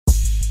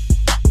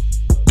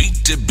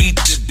to beat,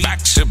 back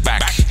to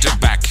back to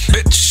back.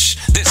 Bitch,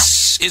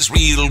 this is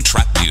real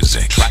trap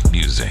music. Trap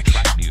music.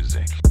 Trap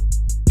music.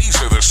 These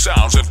are the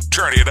sounds of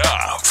Turn It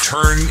Up.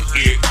 Turn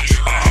It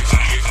Up.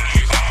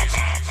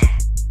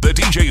 The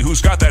DJ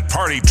who's got that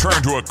party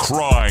turned to a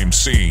crime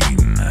scene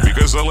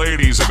because the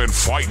ladies have been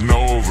fighting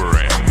over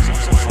him.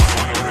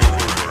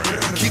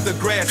 Keep the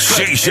grass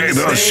cut. Sisse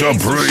the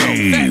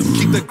Supreme.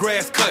 Keep the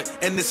grass cut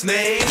and this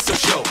name so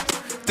show.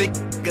 Think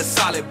a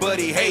solid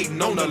buddy hating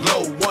on the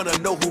low. Wanna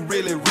know who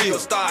really real?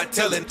 Start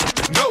telling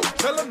no.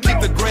 Keep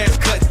the grass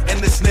cut and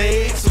the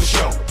snakes will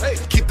show.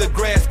 Keep the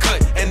grass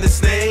cut and the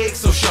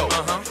snakes will show.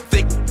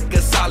 Think a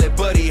solid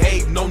buddy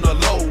hating on the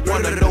low.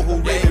 Wanna know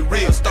who really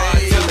real? Start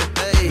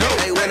telling no.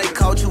 Hey, when they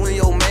caught you in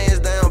your man's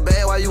down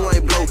bad, why you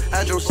ain't blow?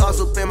 I drove sauce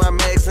up in my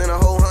max and a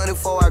whole 100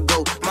 before I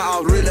go. My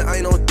off really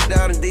ain't no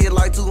down and did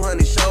like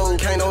 200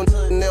 shows. Can't no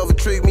never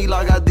trick me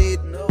like I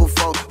did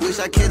before. Wish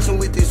I catch him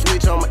with this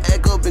switch, I'ma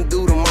act up and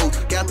do the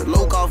most. Got the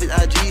loc off his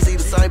IG, see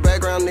the same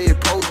background they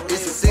post.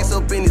 It's a 6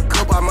 up in his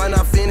cup, I might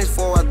not finish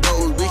before I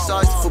doze. Wish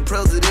I was for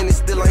president, it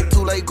still ain't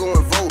too late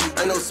going vote.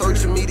 Ain't no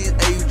social media,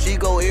 AUG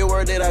go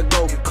everywhere that I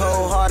go.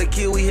 Cold hard to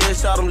kill, we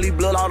headshot him, leave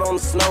blood out on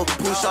the snow.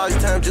 Push all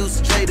these time,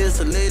 Juice J, this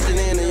a legend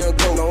in the young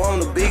goat. No, I'm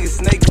the biggest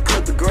snake to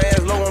cut the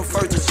grass low, I'm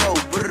first to show.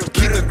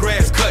 Keep the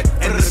grass cut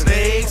and the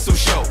snakes will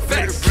show.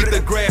 Keep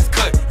the grass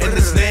cut and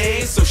the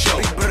snakes will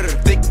show.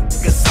 Think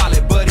a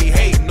solid buddy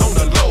hating on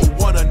the low.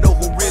 Wanna know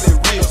who really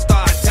real?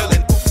 Start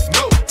telling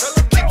no.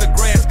 Keep the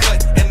grass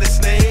cut and the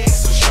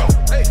snakes will show.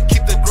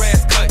 Keep the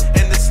grass cut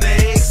and the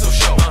snakes will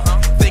show.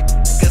 Think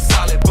a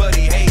solid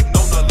buddy hating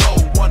on the low.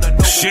 Wanna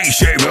know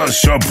Sisse the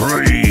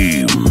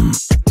Supreme.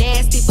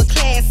 Nasty but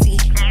classy.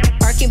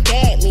 Birkin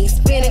bag me.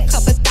 Spending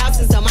couple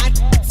thousands on my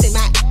in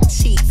my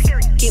cheeks.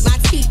 Get my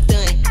teeth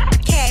done.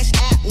 Cash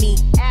at me.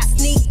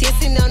 Sneak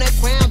dissing on the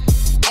ground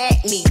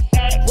at me.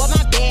 What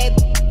my bad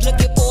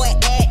looking for it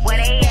at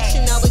me.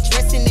 Fashion over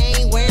dressing,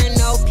 they ain't wearing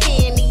no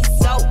panties.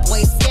 So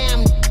boy,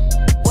 scam.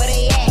 Where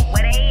they at?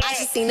 I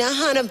just seen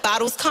 100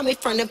 bottles coming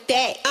from the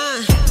back.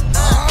 I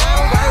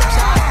don't work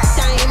job.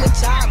 That ain't my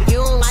job. You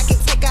don't like it,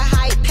 take a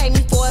hike, pay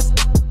me for it.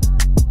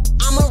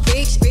 I'm a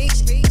rich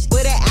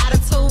with an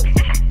attitude.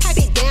 Pipe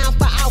it down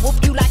for I whoop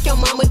you like your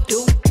mama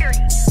do. I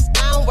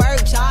don't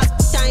work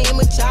jobs, that ain't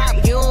my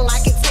job. You don't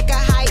like it, take a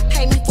hike,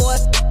 pay me for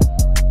it.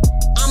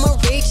 I'm a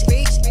rich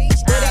with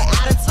an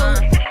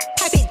attitude.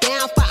 Pipe it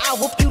down for I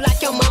whoop you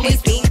like your mama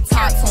do.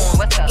 Talk to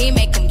him, it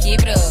make him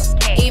give it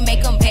up. It make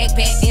him back,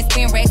 then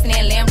spin racks in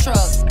that lamb truck.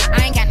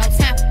 I ain't got no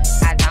time,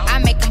 I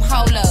make them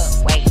hold up.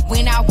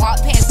 When I walk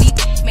past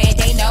these, man,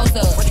 they nose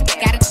up.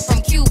 Got it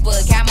from Cuba,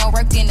 got more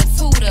work than the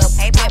tutor.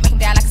 Hey, boy, make him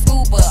down like a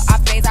scuba.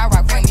 Off days I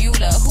rock from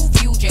Mueller. Who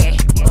viewed you?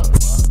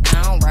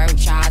 I don't work,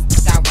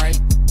 jobs, I work.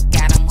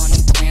 Got him on the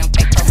gram,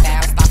 fake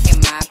profile,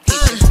 stalking my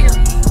picture.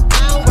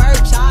 I don't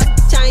work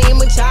jobs, that ain't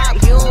my job.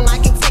 You don't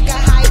like it, take a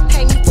hike,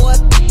 pay me for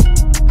it.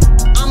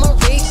 I'm a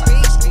rich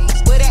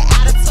with an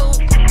attitude.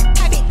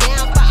 Pipe it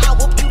down for I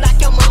whoop you like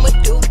your mama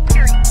do.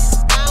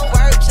 I don't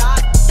work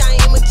jobs, that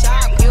ain't my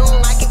job. You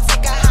don't like it,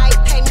 take a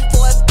hike, pay me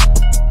for it.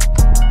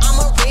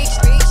 I'm a rich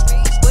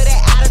with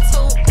an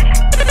attitude.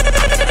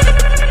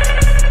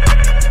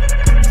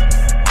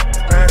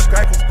 Ride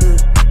strikers good.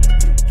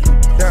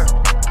 Yeah,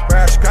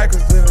 ride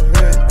strikers to the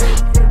hood.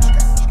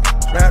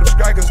 Ride the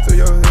strikers to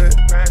your hood.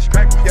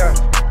 Yeah,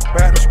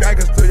 ride the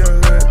strikers to your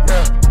hood.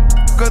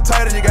 Yeah. Good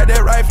tighter, you got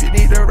that rifle, you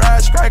need the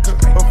ride striker.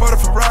 Before the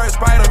Ferrari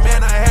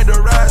Spider-Man, I had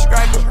the ride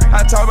striker.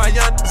 I taught my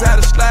young how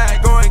to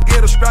slide, go and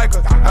get a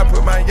striker. I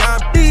put my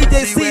young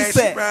DJ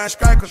Sisse. ride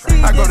strikers.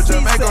 I go to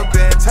Jamaica,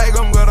 then take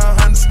them with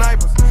 100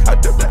 snipers. I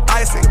dip the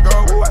ice and go,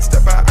 ooh, I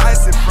step out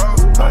icy, bro.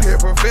 I'm here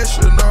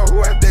professional,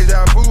 ooh, I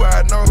deja vu,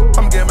 I know.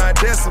 I'm getting my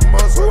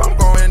decimals, ooh, I'm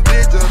going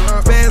digital.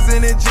 Fans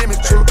in the Jimmy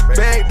Choo,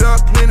 bagged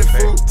up, plenty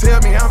food.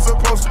 Tell me I'm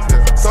supposed to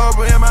feel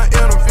sober in my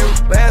interview.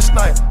 Last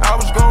night, I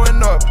was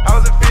going up, I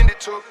was offended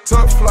too.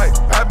 Took flight,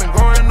 I've been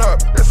going up,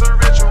 it's a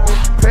ritual.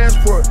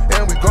 Passport,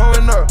 and we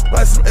going up,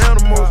 like some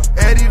animals.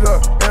 Added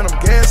up, and I'm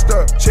gassed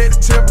up. Check the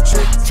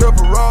temperature,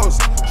 triple rolls,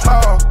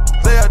 tall,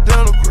 they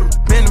identical.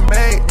 Minute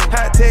made,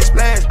 high tech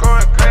splash,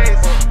 going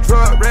crazy.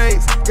 Drug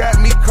raids, got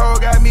me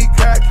cold, got me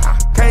cocky.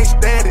 Can't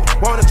stand it,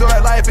 won't enjoy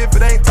life if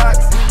it ain't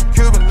toxic.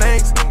 Cuban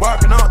links,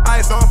 walking on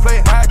ice, on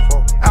play hockey.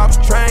 Alps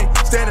train,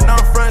 standing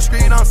on front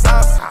street on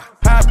South.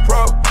 High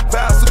pro,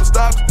 foul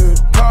superstars,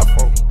 car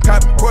folk.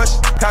 Copy Bush,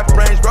 copy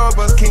Range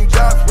Rovers, King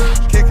Job.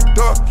 Kick the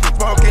door, keep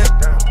smoking.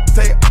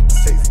 Take it,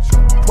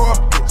 pour,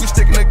 we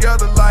sticking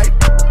together like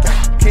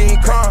King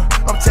Kong.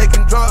 I'm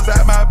taking drugs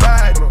out my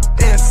body.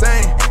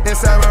 Insane,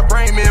 inside my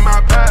brain, me and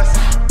my past.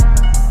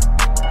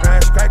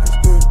 Ride strikers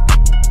good.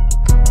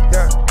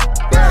 Yeah,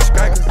 ride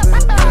strikers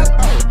good.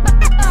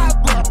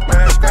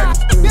 Ride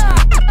strikers good.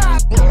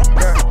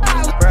 Yeah,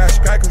 ride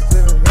strikers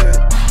good.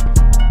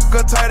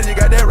 Good tighter, you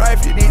got that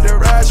rifle, you need the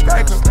ride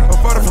striker.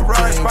 Before the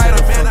Ferrari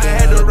Spider-Man, I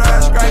had the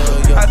ride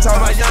striker. I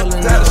taught my young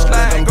how to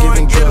slide, go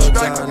and get a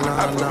striker.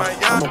 I put my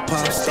young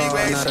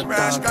in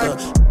ride striker.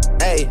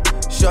 Hey,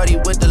 shorty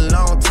with the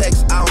long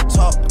text, I don't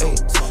talk. Ay.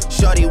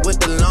 Shorty with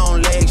the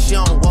long legs, she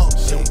don't walk.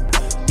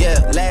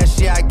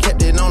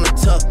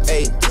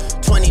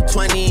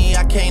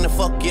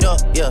 fuck it up,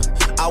 yeah.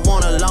 I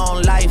want a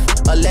long life,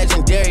 a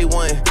legendary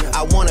one.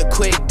 I want a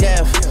quick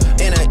death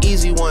and an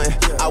easy one.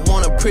 I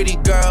want a pretty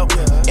girl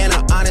and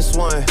an honest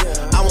one.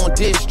 I want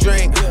this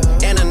drink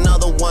and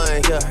another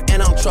one, yeah.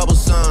 And I'm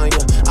troublesome,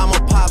 yeah. I'm a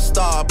pop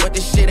star, but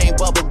this shit ain't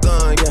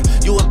bubblegum,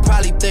 yeah. You would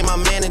probably think my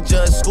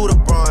manager is Scooter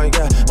Braun,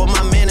 yeah. But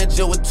my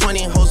manager with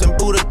 20 hoes and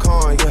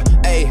Budokan, yeah.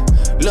 Hey,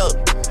 look.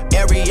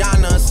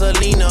 Ariana,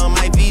 Selena,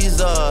 my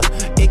visa.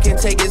 It can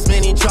take as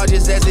many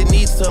charges as it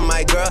needs to,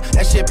 my girl.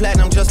 That shit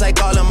platinum just like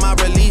all of my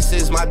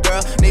releases, my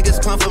girl.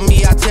 Niggas come for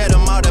me, I tear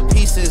them all to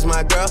pieces,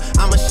 my girl.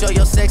 I'ma show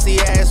your sexy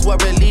ass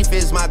what relief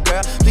is, my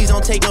girl. Please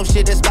don't take no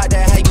shit that's about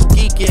that how you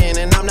geeking.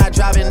 And I'm not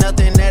driving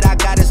nothing that I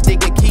gotta stick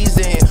the keys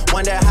in.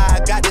 Wonder how I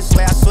got this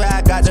way, I swear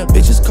I got the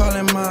bitches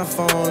calling my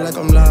phone like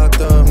I'm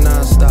locked up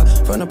non-stop.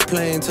 From the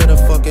plane to the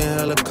fucking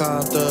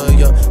helicopter,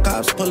 yeah.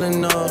 Cops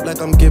pulling up like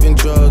I'm giving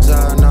drugs,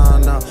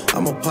 nah.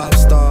 I'm a pop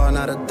star,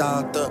 not a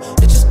doctor.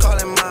 Bitches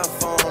calling my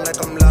phone like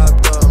I'm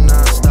locked up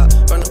non-stop.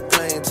 From the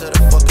plane to the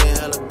fucking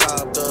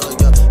helicopter,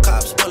 yeah.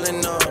 Cops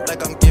pulling up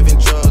like I'm giving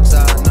drugs,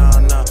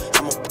 nah.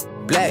 I'm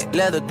a black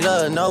leather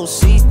glove, no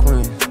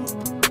sequin.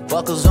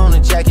 Buckles on the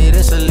jacket,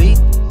 it's elite.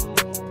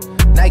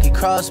 Nike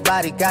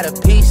crossbody got a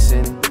piece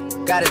in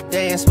it. Gotta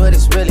dance, but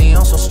it's really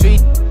on some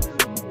street.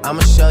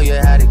 I'ma show you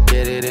how to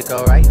get it. It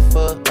go right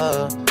foot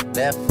up,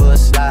 left foot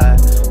slide,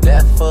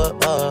 left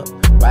foot up,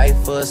 right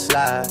foot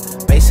slide.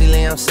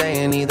 Basically, I'm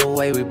saying either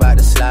way, we bout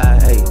to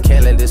slide. Hey,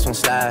 can't let this one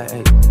slide.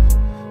 Hey,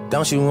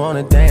 don't you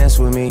wanna dance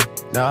with me?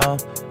 No,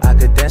 I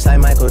could dance like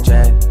Michael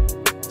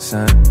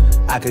Jackson.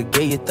 I could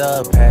get you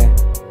the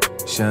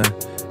passion.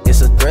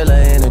 It's a thriller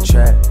in a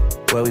track.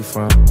 Where we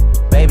from?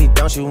 Baby,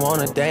 don't you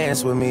wanna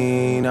dance with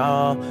me?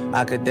 No,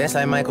 I could dance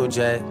like Michael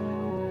Jackson.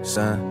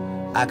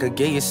 I could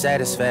get you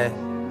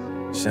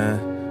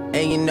satisfaction.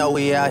 And you know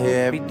we out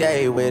here every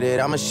day with it.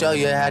 I'ma show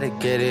you how to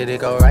get it.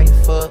 It go right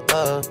foot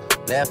up,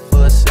 left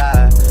foot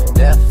slide,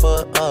 left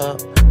foot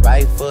up,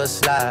 right foot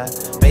slide.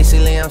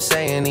 Basically, I'm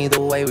saying either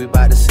way, we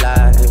bout to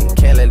slide. Hey,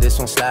 can't let this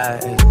one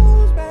slide. Hey.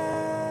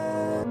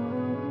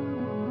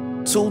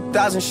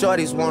 2,000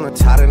 shorties wanna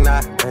tie the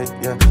knot. Hey,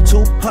 yeah.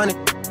 200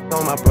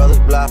 on my brother's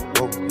block.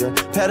 Oh, yeah.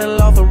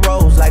 Pedal off the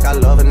roads like I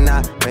love it,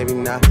 not, maybe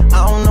not.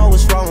 I don't know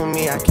what's wrong with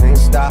me, I can't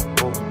stop.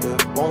 Oh, yeah.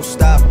 Won't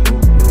stop. Oh,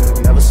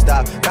 yeah. Never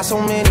stop. Got so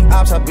many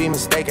ops, I be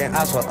mistaken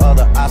ops for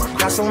other ops.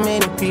 Got so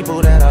many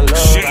people that I love.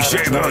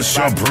 Sisse the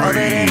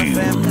Supreme.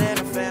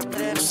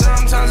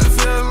 Sometimes it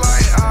feels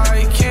like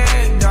I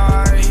can't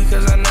die,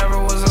 cause I never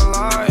was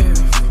alive.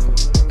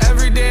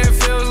 Every day it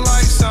feels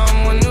like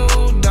someone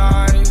new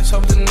dies.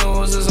 Hope the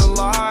news is a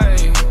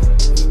lie.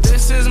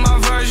 This is my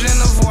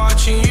version of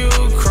watching you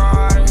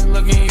cry,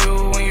 looking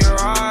you in your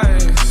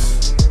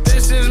eyes.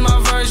 This is my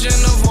version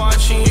of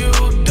watching you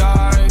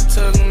die.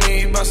 Took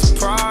me by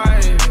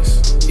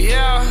surprise.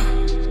 Yeah,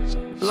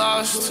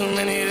 lost too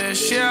many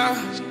this year.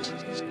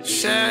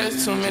 Shed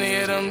too many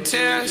of them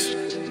tears.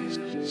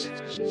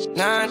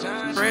 Not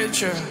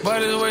richer, but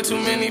there's way too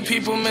many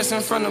people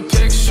missing from the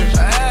picture.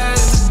 At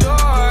the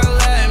door,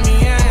 let me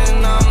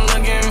in. I'm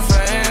looking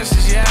for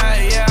answers, yeah.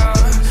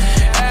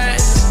 At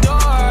the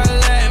door,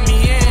 let me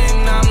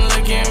in. I'm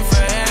looking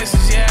for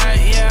answers, yeah.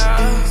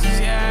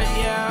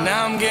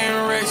 Now I'm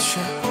getting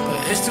richer, but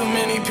it's too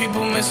many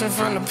people missing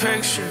from the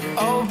picture.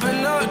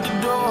 Open up the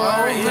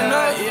door, yeah.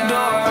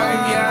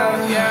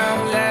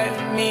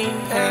 Let me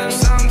in.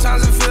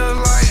 Sometimes it feels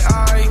like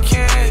I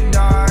can't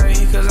die,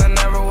 cause I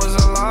never was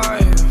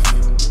alive.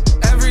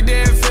 Every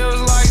day it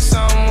feels like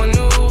someone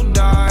new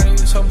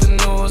dies. Hope the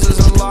news is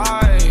a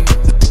lie.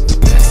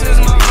 This is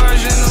my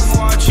version of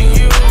watching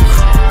you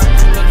cry,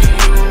 looking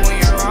you in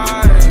your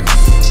eyes.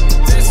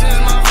 This is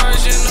my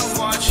version of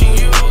watching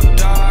you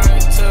die.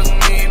 Took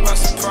me by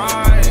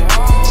surprise.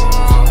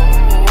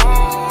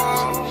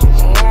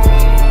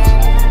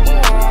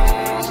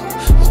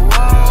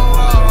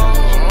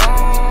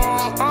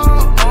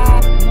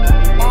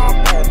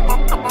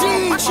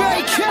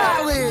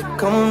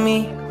 Come with me,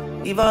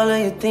 leave all of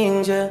your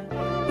things, yeah.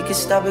 You can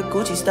stop at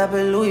Gucci, stop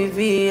at Louis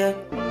V, yeah.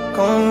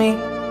 Come with me,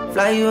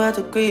 fly you out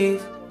to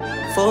Greece.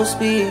 Full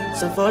speed,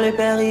 so volley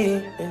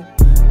Paris, yeah.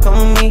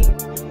 Come with me,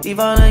 leave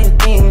all of your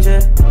things,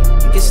 yeah.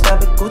 You can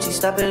stop at Gucci,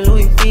 stop at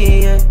Louis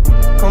V, yeah.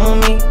 Come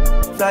with me,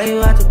 fly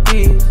you out to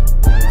Greece.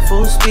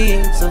 Full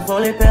speed, so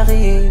volley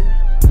Paris.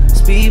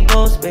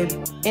 Speedboats, baby,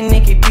 in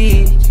Nikki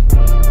Beach.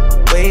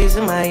 Waves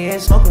in my ear,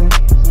 smoking.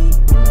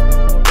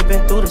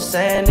 Ripping through the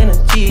sand in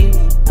a Jeep.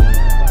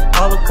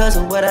 All because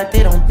of what I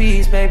did on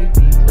beats, baby.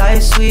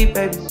 Life sweet,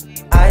 baby.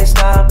 Iced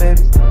out,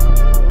 baby.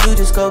 You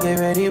just go get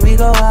ready, we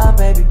go out,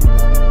 baby.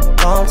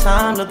 Long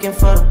time looking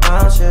for the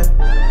bounce, yeah.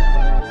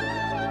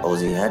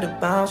 Ozzy had to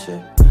bounce, yeah.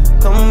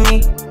 Come with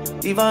me,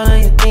 leave all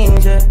of your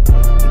things, yeah.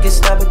 You can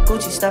stop at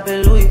Gucci, stop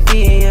at Louis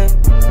V, yeah.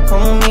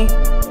 Come with me,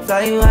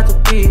 fly you out to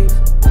Greece.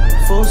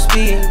 Full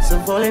speed, so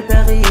volley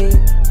Paris.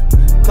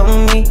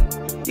 Come with me,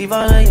 leave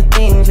all of your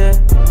things, yeah.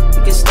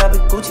 You can stop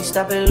at Gucci,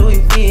 stop at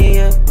Louis V,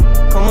 yeah.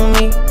 Come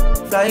with me,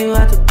 fly you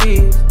out to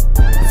Greece.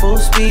 Full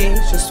speed,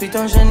 je suis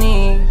ton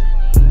génie.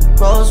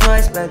 Rolls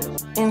Royce, baby,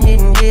 in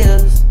hidden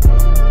hills.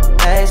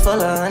 bags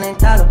full of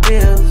 $100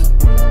 bills.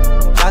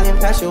 Walking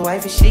past your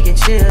wife and she get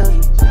chilled.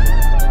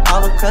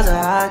 All because of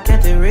how I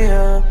kept it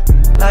real.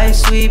 Life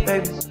sweet,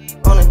 baby,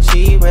 on a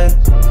cheap, baby.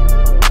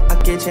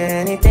 I get you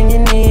anything you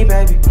need,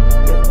 baby.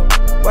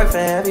 Yeah. Work for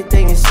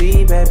everything you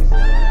see, baby.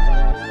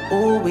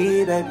 Ooh,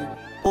 we, baby.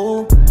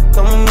 Ooh,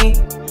 come with me.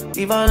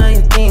 Leave all of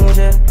your things,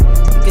 yeah.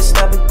 You can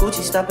stop at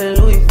Gucci, stop at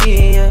Louis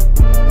V, yeah.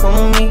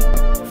 Come with me,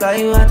 fly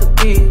you out the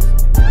beach.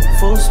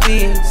 Full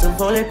speed, so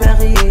volley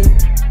Perrier.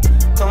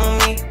 Come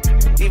with me,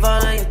 leave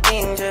all of your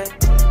things, yeah.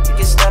 You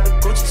can stop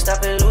at Gucci,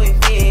 stop at Louis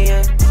V,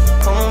 yeah.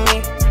 Come with me,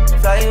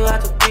 fly you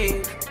out the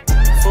beach.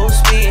 Full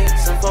speed,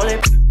 so volley.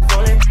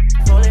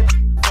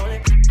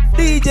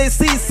 DJ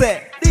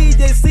Sisse,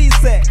 DJ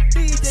Sisse.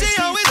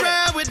 She always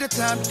ride with the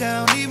top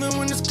down, even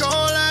when it's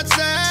cold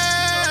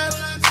outside.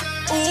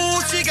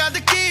 Ooh, she got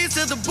the keys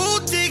to the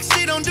boutique.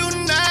 She don't do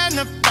 9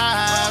 to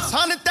 5s.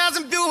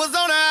 100,000 viewers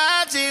on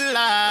her IG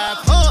live.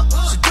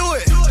 She do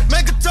it,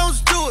 make a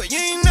toast to it. You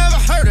ain't never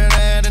heard of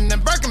that. And then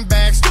Birkin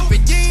bag,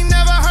 stupid. You ain't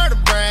never heard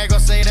her brag or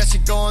say that she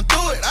going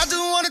through it. I just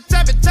wanna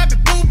tap it,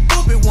 boop,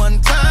 boop it one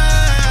time.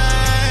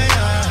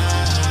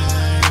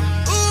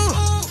 Ooh,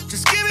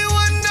 just give me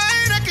one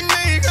night, I can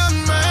make her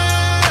mine.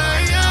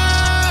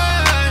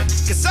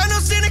 Cause I know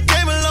she done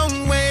came a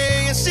long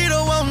way, and she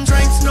don't want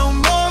drinks no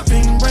more.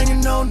 Been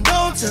bringing no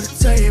dough to the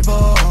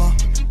table.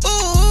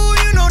 Ooh,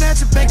 you know that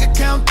your bank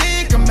account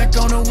big. Come back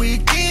on the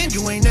weekend,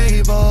 you ain't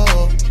able.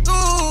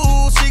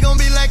 Ooh, she gon'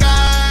 be like,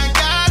 I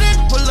got it.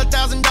 Pull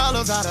 $1,000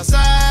 out of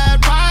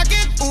side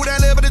pocket. Ooh, that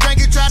little bit of drink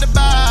you tried to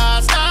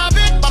buy, stop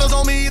it. Bottles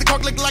on me, the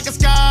cork look like a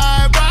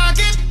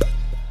skyrocket.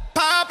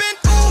 Poppin',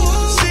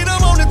 ooh, she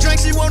don't want the drink,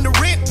 she want the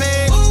rent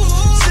paid.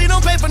 She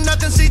don't pay for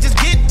nothing, she just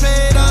get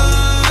paid.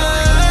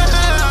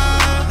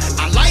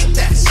 I like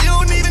that, she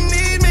don't even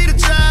need me to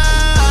try.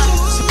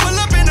 She pull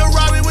up in the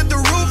Rari with the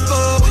roof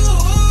up.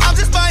 I'm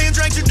just buying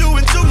drinks, you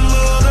doing too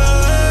much.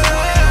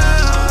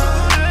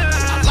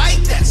 I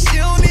like that, she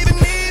don't even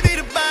need me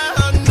to buy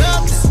her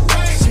nothing.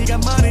 She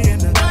got money in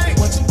the bank,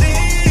 what you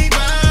think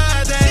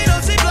about that? She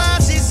don't see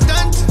blind, she's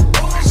stunting.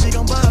 She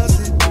gon' buzz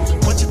it,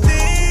 what you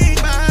think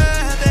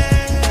about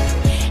that?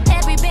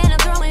 Every band I'm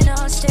throwing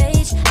on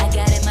stage, I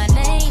got in my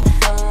name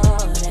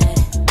for that.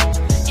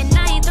 And I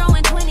ain't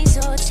throwing 20s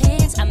or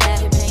 10s, I'm out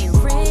here paying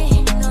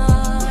rent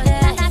all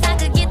that. I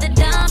could get the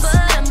dime, but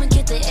I'ma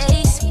get the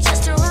ace.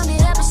 Just to run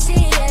it up and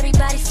see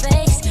everybody's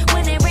face.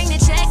 When they ring the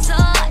checks, oh,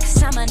 I can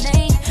sign my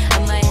name. I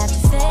might have to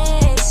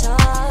face all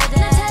that.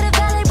 Now tell the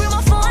valet, bring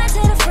my phone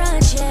to the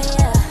front,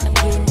 yeah. I'm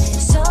getting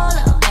it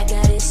solo, I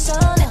got it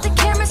solo. Let the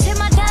cameras hit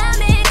my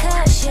diamond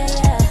cush,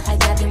 yeah. I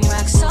got them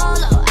rock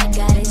solo, I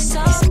got it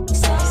solo.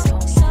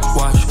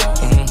 Watch, got,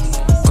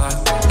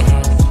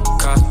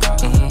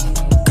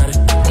 got it,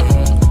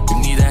 you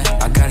need that,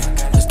 I got it,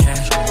 that's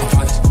cash, my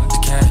pockets, the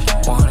cash,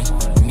 100,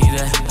 you need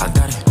that, I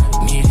got it,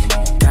 need it,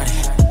 got it,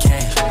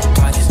 cash,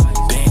 pockets,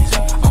 bands,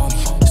 on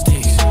me,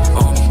 sticks,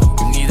 on me,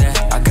 you need that,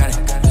 I got it,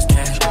 that's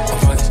cash, my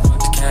pockets,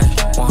 the cash,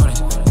 100,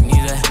 you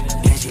need that,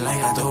 yeah, she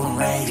like I throw them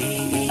right,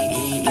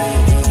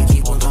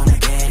 keep on doing that,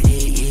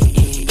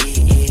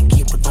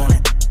 keep on doing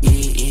that,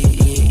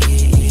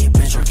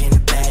 bitch, work in the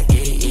back,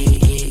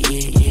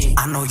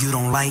 I know you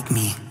don't like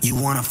me, you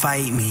wanna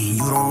fight me.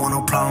 You don't want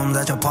no problems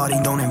at your party,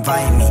 don't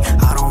invite me.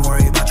 I don't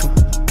worry about you,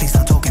 please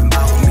stop talking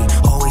about me.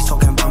 Always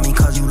talking about me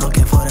cause you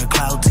looking for the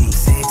clout T.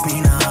 6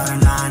 Nina,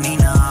 9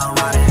 Nina,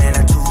 riding in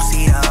a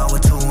 2-seater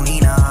with 2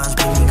 Ninas.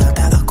 Baby got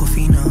that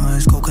Aquafina,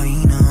 it's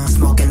cocaina.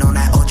 Smoking on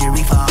that OG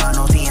reefer,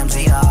 no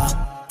TMZ.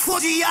 4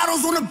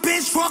 Giados on the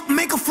bench, truck,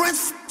 make her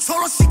friends.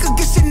 Told her she could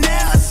get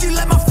Chanel, she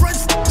let my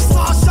friends.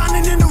 Star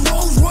shining in the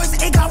Rolls Royce,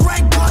 it got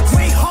red guts.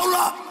 Wait, hold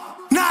up,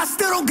 nah, I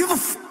still don't give a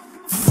f.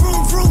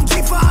 Vroom, vroom,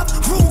 G5,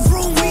 vroom,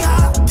 vroom, we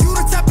high. You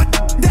the type of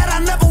that I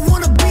never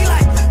wanna be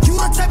like. You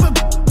the type of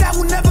that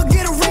will never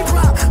get a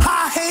reply.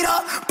 High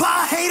hater,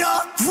 bye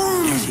hater,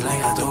 vroom. Yeah, she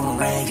like I throw them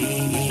rag,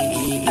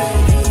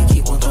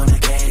 keep on throwing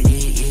that gas,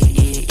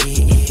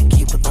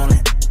 keep on throwing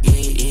that,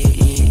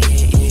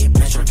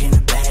 bitch, work in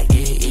the back,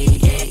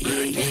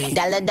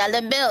 Dollar,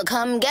 dollar bill,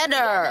 come get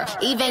her.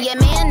 Even your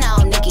man know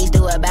Nicki's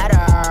do it better.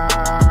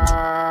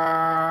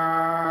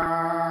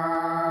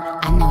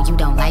 I know you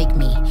don't like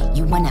me,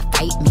 you wanna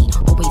fight me.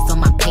 Always on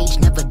my page,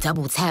 never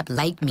double tap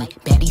like me.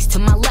 Baddies to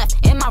my left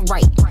and my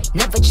right.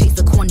 Never chase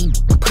a corny,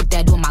 put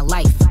that on my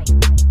life.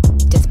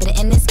 Just put it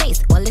in his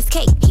face, well it's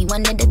cake. He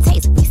wanted the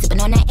taste, we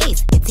sippin' on that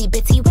ace. Itty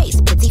bitty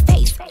waist, pretty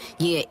face.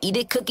 Yeah, eat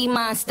it cookie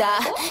monster.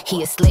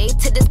 He a slave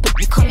to this, but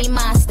you call me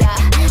monster.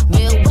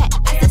 Real wet,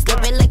 I just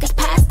slurp it like it's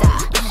pasta.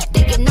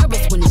 They get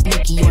nervous when it's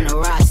Nicki on the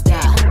roster.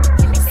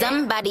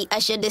 Somebody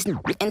usher this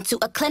into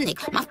a clinic.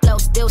 My flow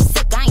still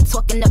sick, I ain't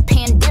talking the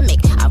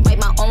pandemic. I write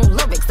my own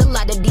lyrics, a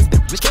lot of these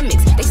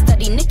gimmicks. They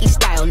study Nicki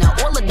style, now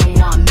all of them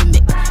want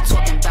mimic.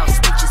 Talking about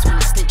snitches when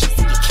the snitches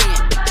and you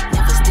can't.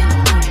 Never stand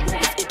alone, you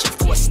always itching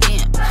for a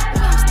stamp. Me,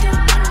 I'm still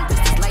running, this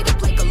is light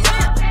up like a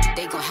lamp.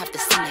 They gon' have to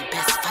send their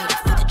best fighter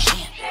for the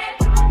champ.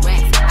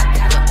 Racks, I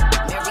got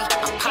 'em, Mary,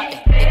 I'm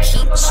poppin'. They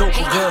keep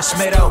super good,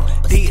 Smitto,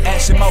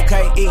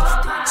 D-S-M-O-K-E,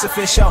 it's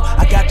official.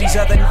 I got these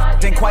other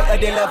ain't quite a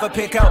deliver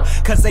pick up,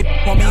 cause they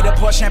want me to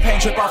pour champagne,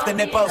 trip off the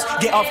nipples,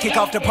 get off, kick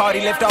off the party,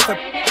 lift off the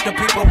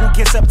people who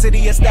kiss up to the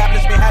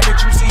establishment.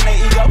 Haven't you seen their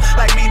ego?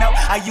 Like me, no,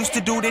 I used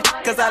to do this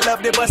cause I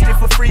loved it, busted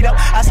for freedom.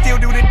 I still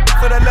do this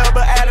for the love,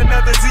 but add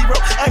another zero.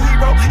 A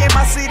hero in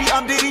my city,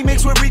 I'm Diddy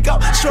mixed with Rico.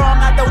 Strong,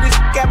 I throw this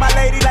at my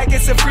lady like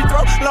it's a free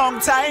throw.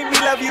 Long time, me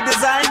love you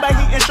design by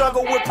heat and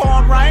struggle with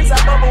porn rhymes. I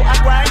bubble, I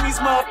grind, these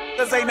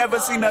motherfuckers ain't never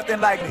seen nothing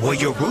like me. Where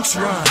your roots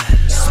run,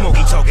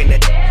 Smokey talking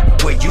that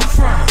where you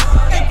from.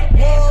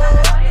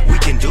 We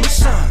can do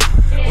some.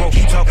 Won't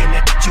keep talking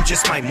that you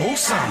just might move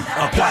some.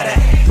 Apply that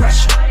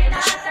pressure,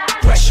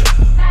 pressure,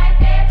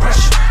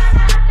 pressure,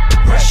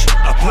 pressure.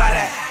 Apply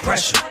that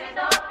pressure,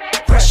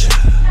 pressure,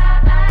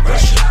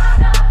 pressure,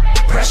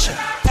 pressure.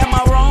 Am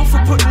I wrong for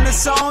putting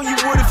this on? You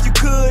would if you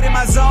could. In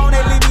my zone,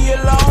 they leave me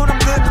alone. I'm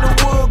good in the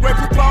wood, great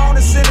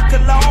proponent, cinnamon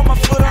cologne. My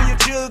foot on your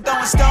jug,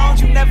 throwing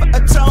stones. You never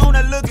atone.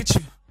 I look at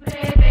you.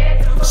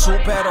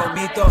 Supero,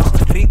 mito,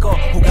 rico,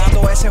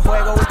 jugando ese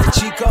juego with the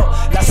chico.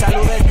 La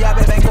salud del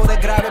llave, vengo de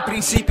graves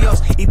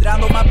principios.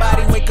 Hydrando my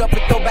body, wake up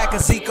and throw back a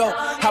Zico.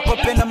 Hop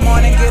up in the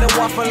morning, get a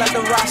waffle like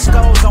the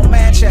Roscoe's on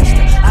Manchester.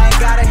 I ain't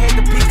gotta hit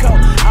the pico.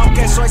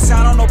 Aunque soy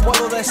sano, no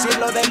puedo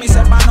decirlo de mis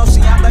hermanos.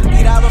 Si andan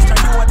tirados, turn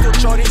you into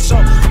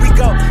chorizo. We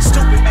go,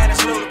 stupid man,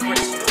 it's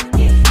ludicrous.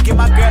 Give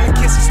my girl a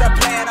kiss and start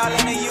playing all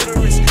in the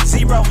uterus.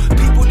 Zero,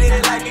 people did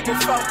it like me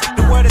before.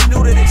 The world is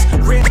new to this.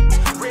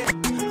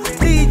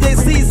 DJ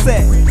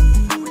Sisse.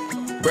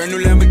 Brand new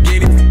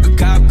Lamborghini, a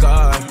cop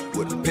car.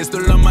 With a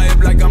pistol on my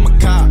hip like I'm a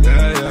cop.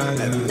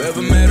 Have you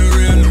ever met a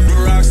real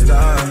new rock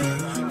star?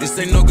 This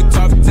ain't no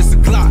guitar, but this a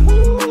clock.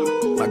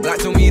 My Glock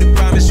told me to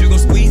promise you gon'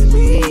 squeeze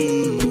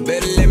me. You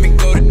better let me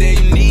go the day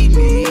you need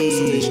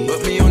me. So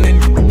put me on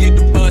that get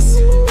the bus.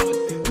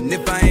 And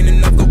if I ain't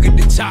enough, go get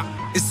the chop.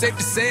 It's safe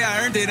to say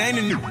I earned it, ain't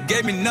a new,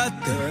 gave me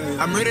nothing.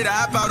 I'm ready to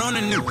hop out on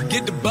a new,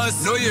 get the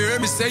bus. Know you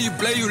heard me say you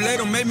play, you late,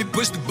 don't make me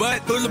push the butt.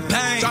 Full of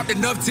pain, dropped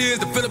enough tears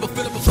to fill up a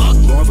fuck.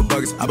 Going for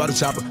buggers, I bought a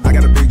chopper. I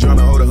got a big drum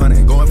and hold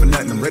 100. Going for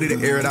nothing, I'm ready to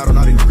air it out on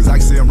all these niggas. I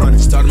can see I'm running.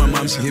 She talked to my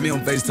mom, she hit me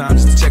on FaceTime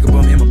just to check up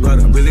on me and my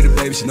brother. I'm really the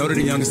baby, she know that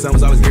the youngest son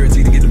was always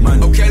guaranteed to get the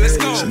money. Okay, let's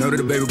go. She know that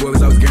the baby boy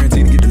was always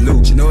guaranteed to get the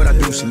loot. She know what I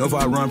do, she know if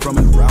I run from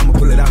it, I'ma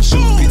pull it out and shoot.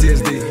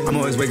 PTSD, I'm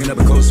always waking up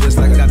in cold sweats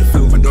like I got the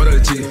flu. My daughter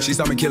the G, she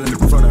saw me killing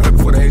it in front of her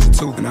before the age of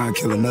 2. And I'll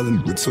kill another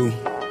nigga too.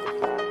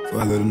 If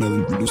I let another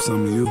nigga do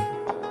something to you.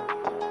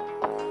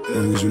 As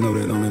long as you know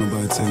that, don't let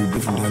nobody tell you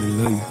different, daddy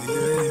love you.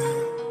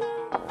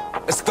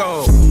 Let's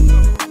go.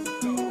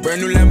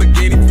 Brand new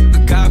Lamborghini,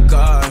 a cop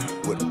car.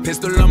 With a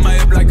pistol on my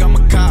hip like I'm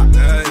a cop.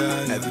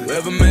 Have you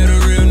ever met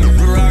a real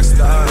new rock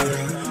star?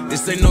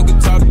 This ain't no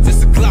guitar, but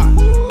this a clock.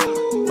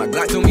 My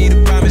Glock told me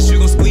to promise you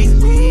gon' squeeze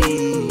me.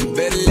 You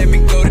better let me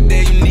go the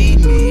day you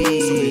need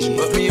me. So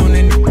put me on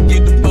that new,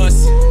 get the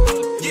bus.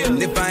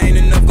 And if I ain't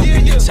enough, go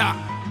get the chop.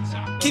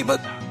 Keep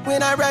up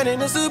when I ride in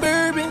the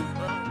Suburban.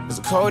 Cause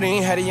the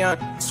codeine had a young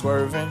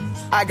swerving.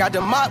 I got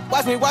the mop,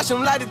 watch me wash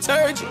them like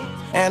detergent.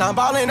 And I'm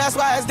ballin', that's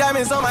why it's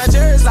diamonds on my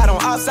jersey. Slide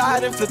on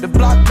outside and flip the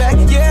block back,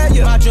 yeah,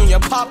 yeah. My junior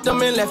popped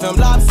them and left him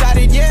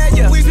lopsided, yeah,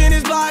 yeah. We spin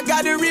his block,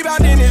 got the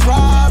rebound in his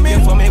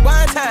ramen. For me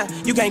one time,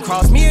 you can't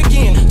cross me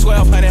again.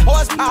 1,200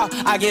 horsepower,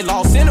 I get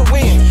lost in the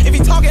wind. If he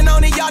talking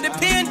on it, y'all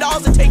depend,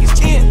 dolls and take his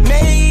chin.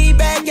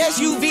 Maybach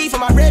SUV for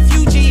my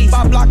refugees.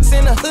 5 blocks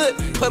in the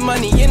hood, put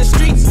money in the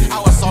streets.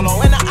 I was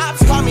solo and the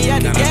ops caught me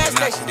at the gas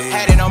station.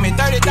 Had it on me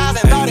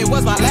 30,000, thought it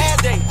was my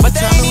last day. But they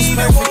ain't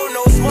even want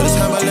no smoke. But it's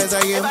how my as I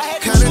am,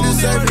 kinda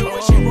deserve it.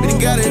 We done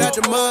got it out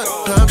the mud,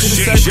 climb to the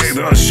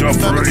surface.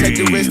 If I'ma take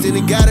the risk, then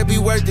it gotta be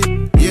worth it.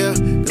 Yeah,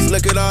 cause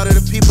look at all of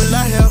the people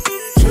I helped.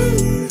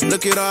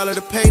 Look at all of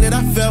the pain that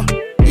I felt.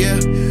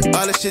 Yeah,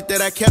 all the shit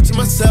that I kept to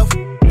myself.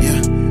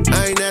 Yeah,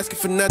 I ain't asking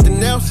for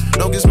nothing else.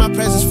 Long as my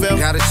presence felt.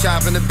 Got a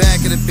chop in the back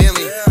of the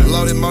Bentley.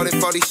 Loaded more than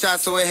 40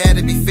 shots, so it had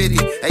to be 50.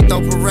 Hey, throw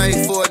parade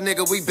for a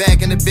nigga, we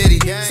back in the biddy.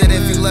 Said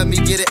if you love me,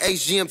 get an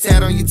HGM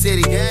tat on your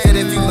titty. Said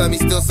if you love me,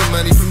 steal some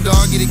money from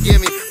doggy to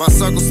give me. My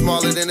circle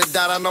smaller than a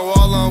dot, I know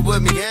all on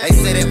with me. They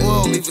say that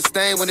oil leave a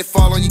stain when it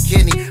fall on your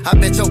kidney. I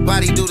bet your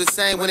body do the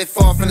same when it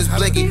fall from this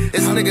blicky.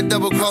 This nigga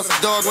double cross a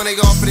dog when they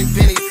offer them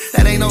pennies.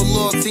 That ain't no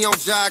loyalty on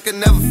Jah, I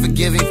could never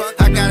forgive him.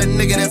 I got a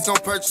nigga that's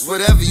gon' purchase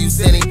whatever you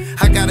send him.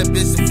 I got a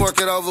bitch to fork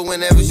it over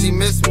whenever she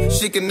miss me.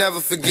 She can never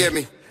forgive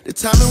me. The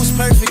timing was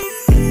perfect,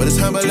 but as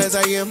humble as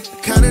I am,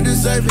 kinda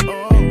deserve it.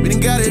 We done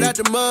got it out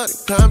the mud,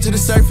 climb to the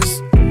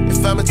surface.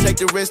 If I'ma take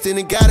the risk, then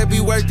it gotta be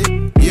worth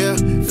it. Yeah,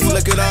 just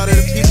look at all of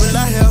the people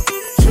I helped.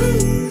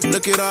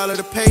 Look at all of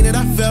the pain that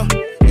I felt.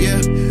 Yeah,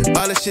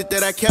 all the shit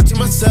that I kept to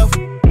myself.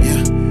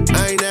 Yeah,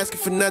 I ain't asking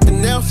for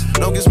nothing else,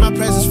 long as my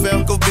presence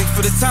felt. Go big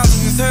for the times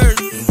when it's hurt.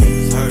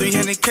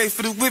 300K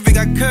for the whip, it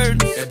got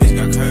curtains. That bitch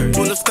got curtains.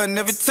 Pull up stunting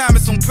every time,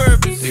 it's on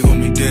purpose. They want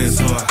me dead,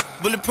 so I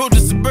bulletproof the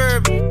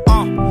Suburban.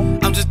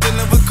 I'm just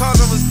dealing with cause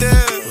I was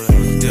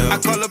dead. I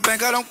call the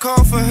bank, I don't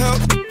call for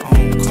help.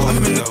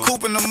 I'm in the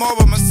coupe and I'm all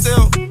by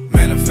myself.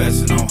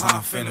 manifesting on how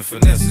I'm finna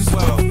finesse as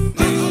well.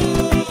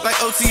 Like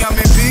OT, I'm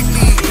in big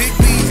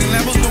leagues and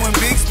Lambos doing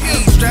big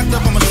speed.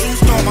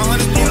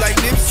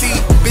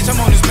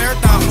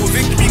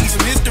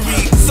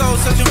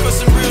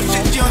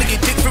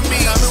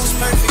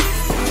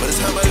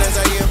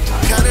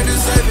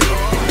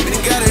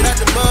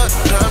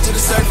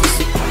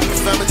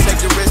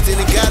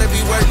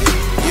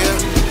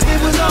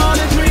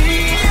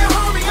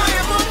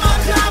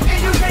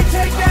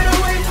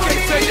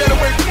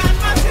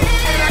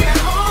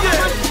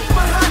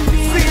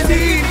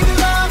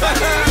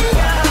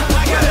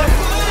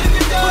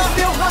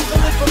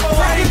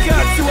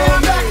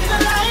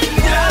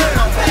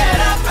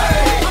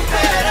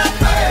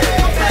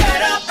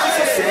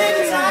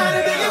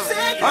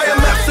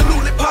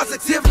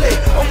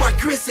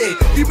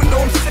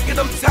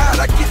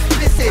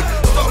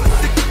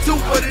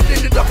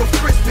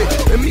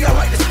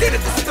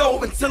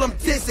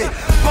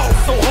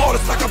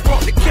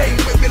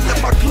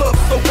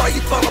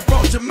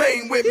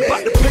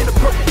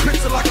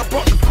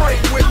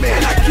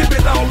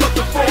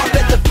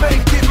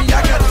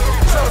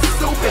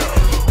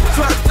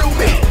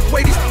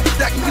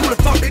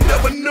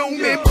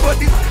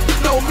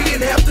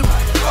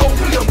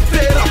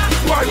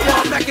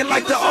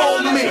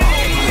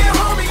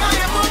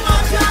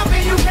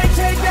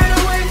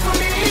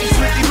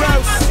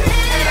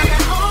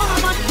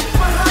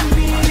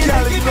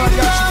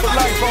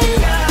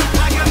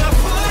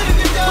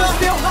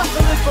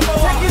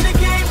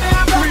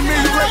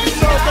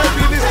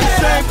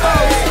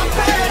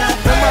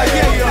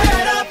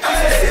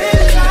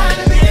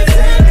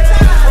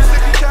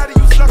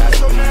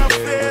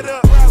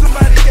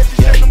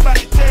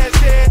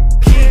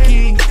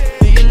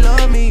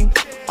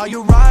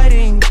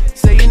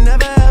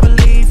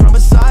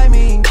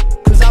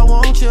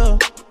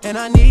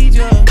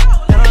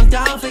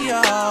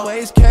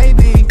 always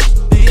KB,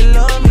 do you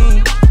love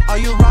me? Are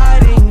you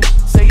riding?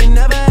 Say you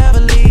never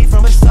ever leave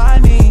from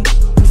beside me.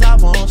 Cause I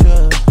want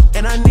you,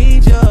 and I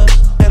need you,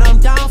 and I'm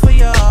down for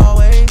you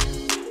always.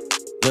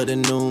 But the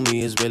new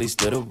me is really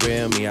still the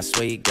real me. I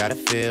swear you gotta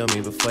feel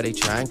me before they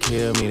try and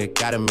kill me. They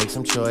gotta make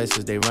some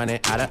choices, they running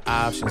out of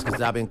options.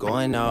 Cause I've been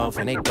going off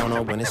and they don't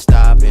know when to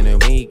stop.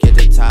 And when you get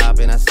to the top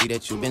and I see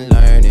that you've been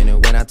learning.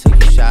 And when I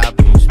take you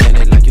shopping, you spend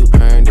it like you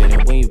earned it.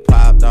 And when you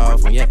popped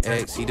off on your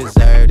ex, he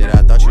deserved it.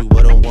 I thought you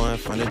would've won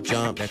from the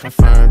jump, that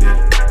confirmed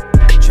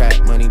it.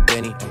 Track money,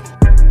 Benny.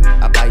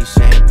 I buy you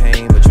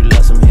champagne, but you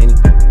love some Henny.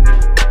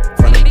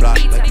 From the block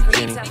like you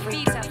Jenny. I know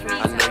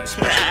you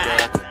special,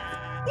 girl.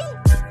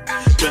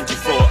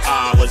 24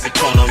 hours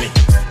economy.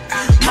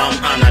 Mom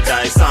Anna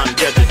die, son,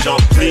 get a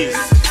job, please.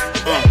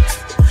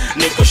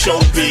 Nico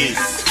showbiz.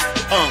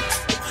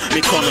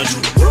 Me gonna do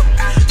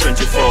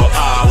 24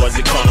 hours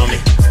economy.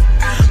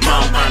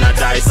 Mom Anna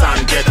die, son,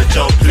 get a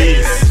job,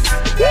 please.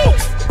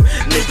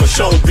 Nico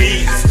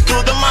showbiz. Do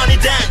the money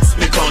dance.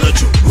 Me gonna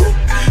do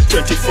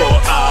 24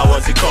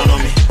 hours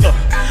economy.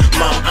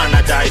 Mom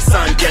Anna die,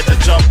 son, get a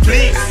job,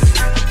 please.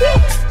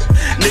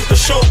 Niko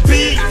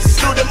showbiz,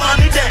 do the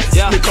money dance.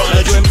 Yeah,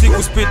 najua MC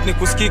kuspit ni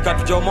kusikika.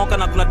 Tujaomoka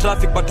na kuna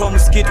traffic but home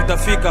skit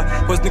utafika.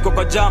 Cause niko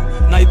kwa jam,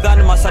 na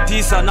idhani masaa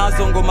 9.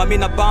 Nazo ngoma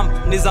mina bump,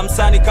 ni za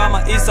msani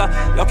kama Isa.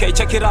 Okay,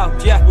 check it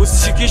out, yeah.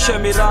 Usishikishe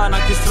miraa na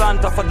kisran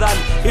tafadhali.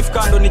 If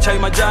kando ni chai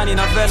majani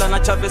na vela na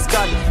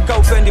chaveskali. Ka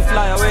upendi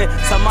fly away,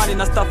 samani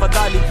na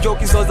stafadhali.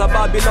 Joki zoza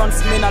Babylon,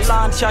 smina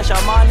land,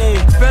 shasha money.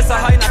 Pesa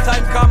haina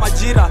time kama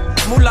jira.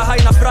 Mula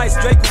haina price,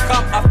 Drake will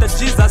come after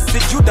Jesus. Si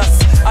Judas,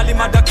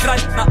 alimada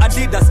Christ na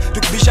Adidas.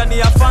 Tukibishani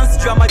ya fans,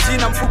 jua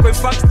majina mfuko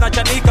infact na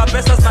chanika.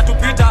 Pesa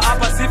zinatupita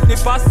hapa sif ni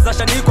pass za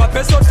shanikwa.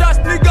 Peso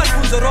dust nigga,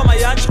 tufunze Roma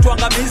ya nchi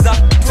tuangamiza.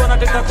 Tuwa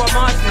nateta kwa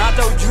match na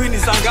hata ujui ni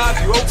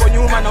sangapi. Wa uko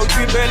nyuma na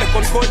ujui mbele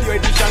Concordi wa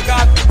edisha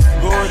ngapi.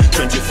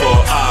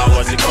 24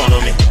 hours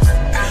economy.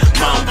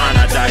 Mom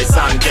Anna die,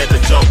 son, get a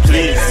job,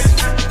 please.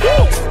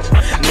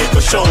 Nico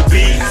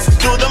showbiz,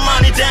 do the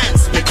money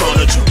dance. Me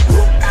gonna do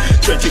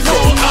 24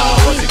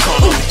 hours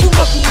economy.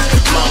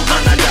 Mom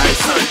Anna die,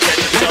 son, get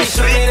a job,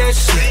 please.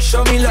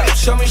 Show me love,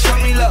 show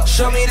me love,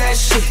 show me that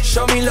shit.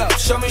 Show me love,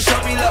 show me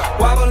love.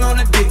 Wobble on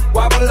the dick,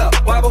 wobble up,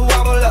 wobble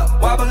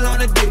up, wobble on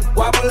the dick,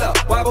 wobble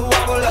up, wobble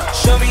up.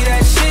 Show me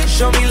that shit,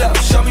 show me love,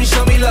 show me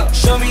love,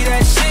 show me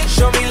that shit,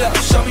 show me love,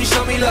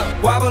 show me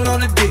love. Wobble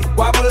on the dick,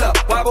 wobble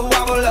up,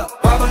 wobble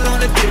up, wobble on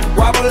the dick,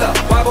 wobble up,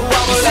 wobble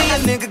up. You see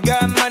a nigga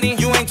got money,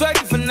 you ain't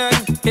twerking for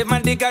nothing. Hit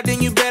my dick out,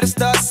 then you better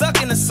start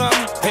sucking or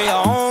something. Pay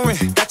your own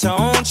rent, got your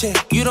own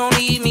check, you don't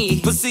need me.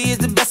 Pussy is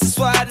the best, that's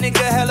why a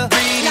nigga hella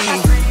greedy.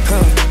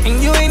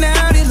 And you ain't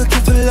out here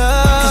looking for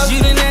love, cause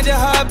you done had your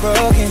heart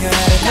broken, you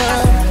had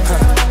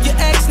enough. Your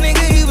ex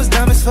nigga, he was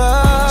dumb as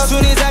fuck.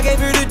 Soon as I gave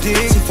her the dick,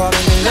 she falling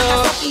in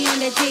love. Monkey on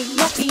the dick,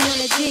 monkey on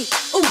the dick.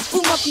 Ooh,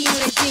 monkey on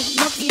the dick,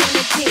 monkey on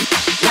the dick.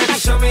 Baby,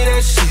 show me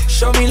that shit,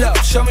 show me love,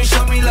 show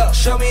me love,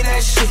 show me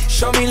that shit,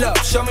 show me love,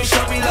 show me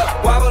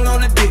love. Wobble on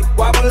the dick,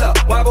 wobble up,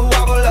 wobble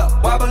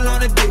up, wobble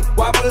on the dick,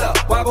 wobble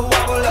up, wobble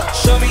up.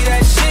 Show me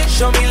that shit,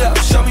 show me love,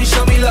 show me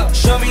love,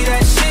 show me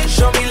that shit,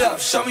 show me love,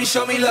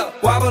 show me love.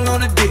 Wobble on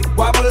the dick,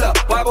 wobble up,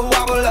 wobble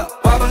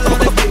up, wobble on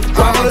the dick,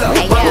 wobble up,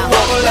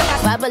 wobble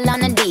up. Wobble on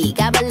the D,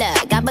 gobble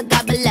up,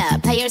 gobble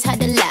up. Players had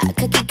the luck,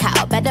 cookie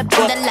cow, better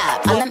put the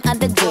luck. All them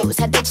other dudes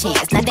had the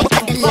chance, now they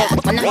had the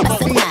luck. When I'm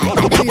bustin' nut,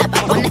 I done up,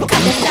 I wanna cut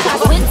the luck.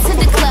 I went to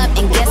the club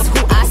and guess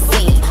who I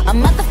seen? A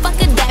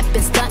motherfucker that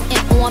been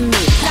stuntin' on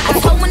me. I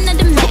told one of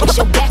the men,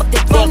 show back the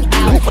thing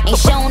out. Ain't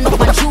showing up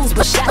my jewels,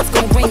 but shots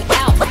gon' ring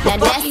out. Now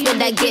that's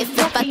what I get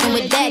for fucking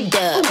with that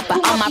dub.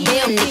 But all my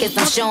real niggas,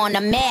 I'm showing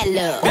them mad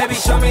love. Baby,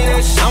 show me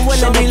that shit. I'm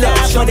willing to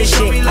die for this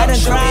shit. I done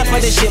cried for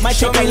this shit. Might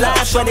take a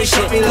life for this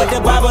shit. Put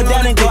the Bible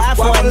down and go out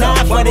for a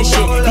knife for this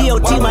shit.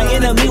 DOT, my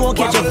enemy, won't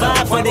catch a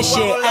vibe for this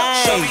shit.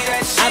 Ayy,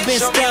 I've been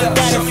stuck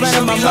down in front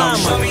of my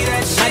mama.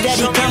 My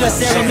daddy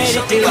commissary made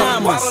it to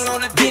commas.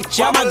 Bitch,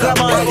 all my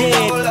grandma's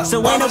dead. So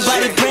ain't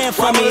nobody praying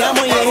for me. I'm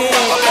on your head.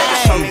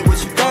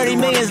 Ayy, 30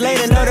 millions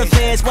later, know the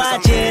feds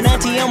watching.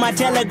 Auntie on my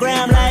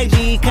telegram like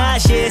be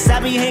cautious. I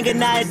be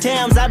hanging out at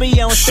Thames, I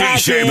be on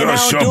Stockton. I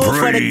don't do it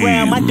for the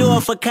gram, I do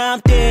it for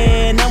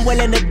Compton. I'm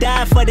willing to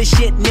die for this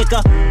shit,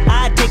 nigga.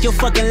 I take your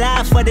fucking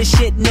life for this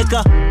shit,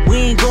 nigga. We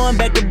ain't going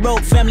back to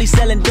broke, family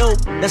selling dope.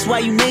 That's why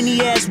you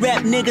many ass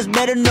rap niggas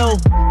better know.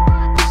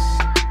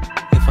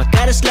 If I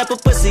gotta slap a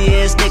pussy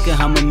ass nigga,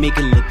 I'ma make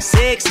it look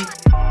sexy.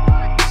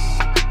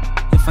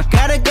 If I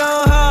gotta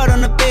go hard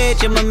on the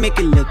bitch, I'ma make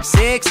it look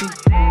sexy.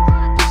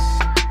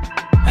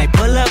 I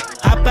pull up,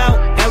 hop out,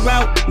 air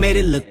out, made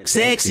it look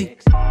sexy.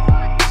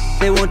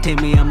 They won't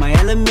take me out my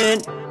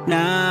element.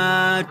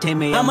 Nah, take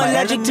me out my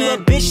element. I'm allergic to a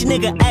bitch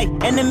nigga,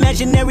 ayy. An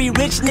imaginary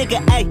rich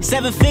nigga, ayy.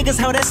 7 figures,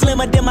 how that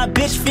slimmer than my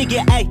bitch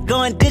figure, ayy.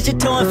 Going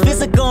digital and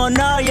physical and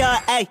all y'all,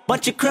 ayy.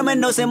 Bunch of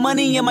criminals and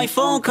money in my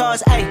phone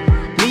calls, ayy.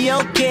 Me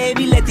okay,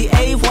 we let the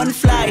A1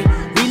 fly.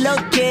 We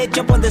relocate,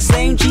 jump on the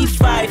same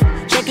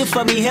G5. Check it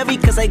for me heavy,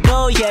 cause I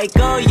go, yeah.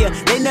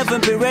 They never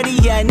been ready,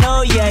 yeah, I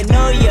know ya.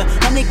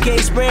 100K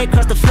spread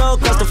across the floor,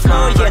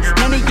 yeah.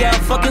 None of y'all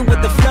fucking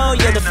with the flow,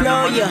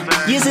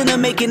 yeah. Years in the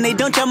making, they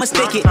don't y'all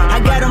mistake it. I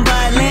got them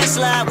by a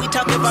landslide, we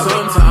talking about.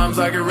 Sometimes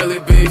I can really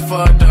be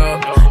fucked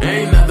up.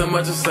 Ain't nothing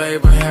much to say,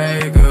 but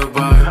hey,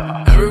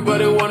 goodbye.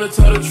 Everybody wanna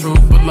tell the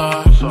truth, but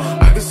lie.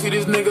 I can see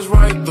these niggas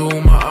right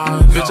through my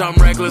eyes. Bitch, I'm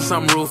reckless,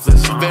 I'm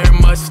ruthless, very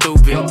much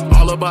stupid.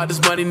 All about this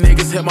money,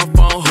 niggas hit my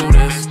phone, who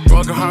this?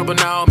 Broken heart, but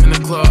now I'm in the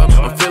club.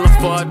 I'm feeling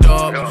fucked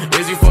up.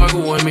 Is he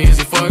fucking with me? Is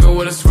he fucking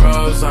with the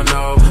scrubs? I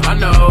know.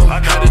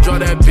 Had to draw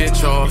that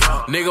bitch off.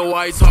 Nigga,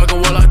 why you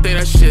talking? Well, I think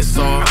that shit's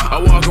soft.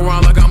 I walk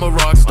around like I'm a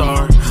rock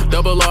star.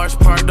 Double large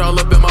parked all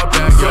up in my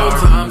backyard.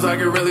 Sometimes I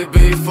can really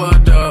be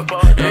fucked up.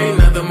 Ain't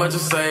nothing much to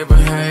say, but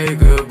hey,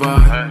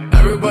 goodbye.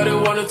 Everybody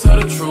wanna tell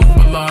the truth,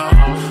 but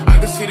lie. I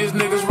can see these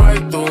niggas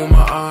right through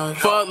my eyes.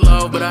 Fuck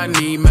love, but I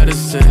need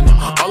medicine.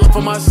 All up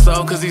for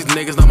myself, cause these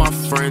niggas not my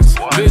friends.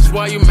 Bitch,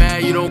 why you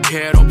mad? You don't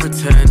care, don't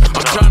pretend.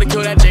 I'm trying to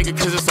kill that nigga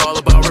cause it's all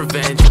about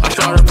revenge. I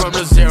started from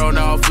the 0,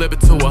 now I'll flip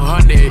it to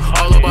 100.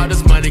 All about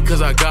this money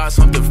cause I got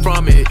something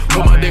from it.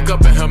 Put my dick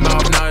up in her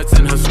mouth, now it's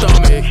in her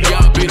stomach. Yeah,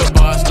 I'll be the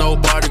boss, no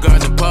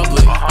bodyguards in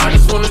public. I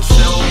just wanna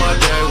chill with my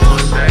day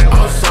one.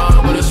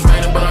 Outside, but it's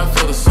raining, but I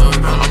feel the sun.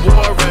 I'm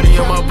already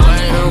on my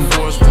plane, Air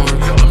Force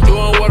One. I'm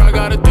doing what I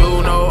gotta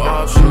do, no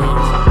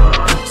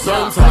options.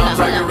 Sometimes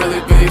I can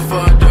really be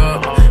fucked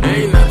up.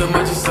 Ain't nothing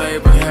much to say,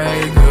 but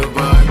hey,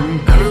 goodbye.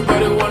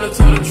 Everybody wanna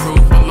tell the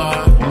truth, but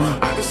lie.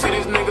 I can see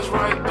these niggas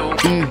right through.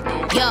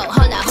 Yo,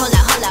 hold up,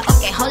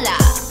 okay, hold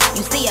up.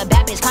 You see a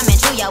bad bitch coming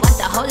through, yo, what's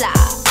the hold up?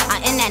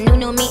 I'm in that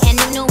new me and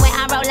new when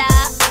I roll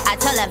up. I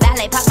told a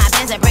valet, pop my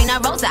Benz and bring the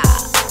rose up.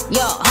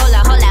 Yo, hold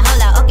up,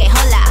 okay,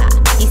 hold up.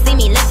 You see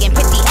me looking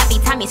pretty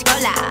every time you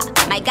scroll up.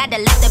 Might gotta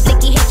let the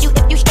blicky hit you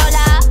if you stroll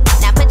up.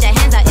 Now put your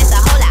hands up, it's a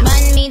hold up.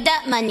 Run me the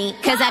money,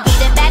 cause I be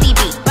the baddie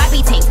beat.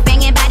 Barbie tank,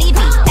 banging body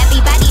beat.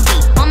 Everybody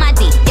beat, on my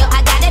D, yo,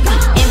 I gotta be.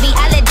 In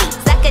reality,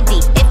 suck a D,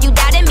 if you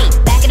doubted me.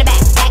 Back in the back,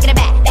 back in the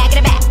back, back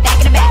in the back,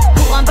 back in the back.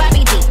 Who on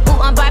Barbie D, who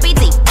on Barbie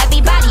D?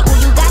 Everybody, who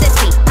you gotta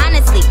see.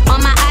 Honestly, on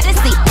my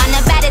odyssey, on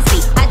the baddest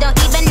beat. I don't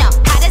even know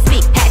how to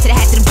speak. Hat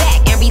to the back,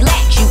 and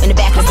relax, you in the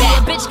back of the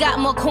back. Bitch got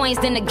more coins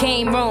than the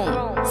game room,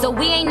 so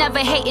we ain't never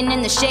hating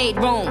in the shade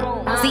room.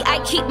 See, I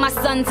keep my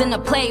sons in the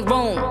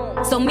playroom,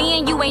 so me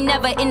and you ain't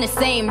never in the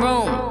same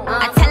room.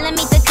 I tell him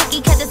eat the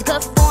cookie cause it's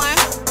good for him.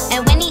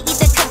 And when he eat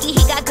the cookie,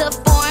 he got good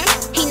form.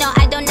 He know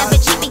I don't never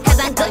cheat because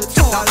I'm good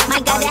to him. My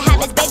gotta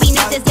have his baby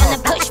needs this gonna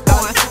push for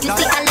him. You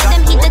see, I let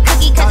him eat the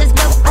cookie cause it's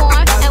good for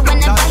him. And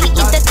whenever he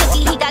eat the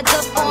cookie, he got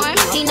good form.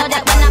 He know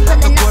that when I'm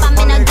pulling up,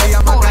 I'm in a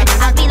good form.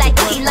 I be like,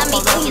 ooh, he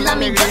love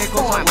me good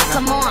form.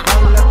 Come on.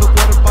 Come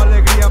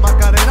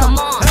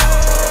on.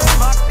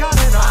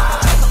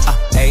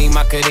 Ayy,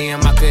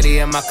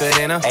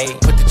 Macarena. Ayy,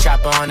 put the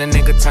chopper on the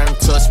nigga, turn him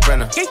to a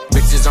sprinter.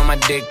 Bitches on my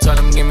dick, tell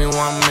them give me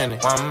 1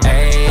 minute.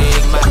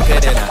 Ayy,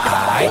 Macarena.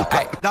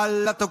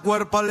 Dale a tu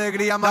cuerpo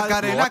alegría,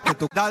 Macarena, que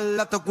tú.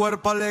 Dale a tu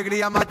cuerpo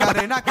alegría,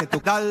 Macarena, que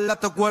tú. Dale a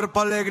tu cuerpo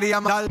alegría,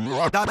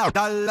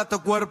 dale a tu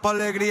cuerpo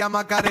alegría,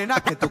 Macarena,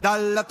 que tú.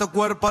 Dale a tu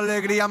cuerpo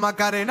alegría,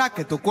 Macarena,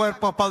 que tu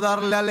cuerpo pa'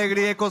 darle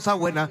alegría y cosa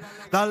buena.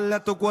 Dale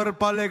a tu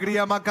cuerpo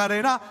alegría,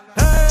 Macarena.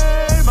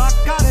 Hey,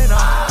 Macarena.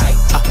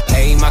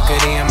 Ayy,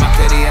 Macarena.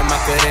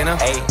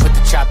 Ayy, put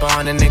the chopper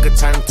on the nigga,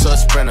 turn him to a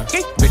sprinter.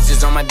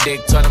 Bitches on my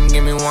dick, tell them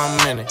give me 1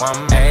 minute.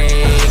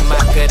 Ayy,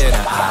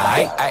 Macarena.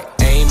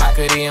 Ayy,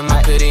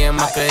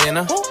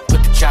 Macarena.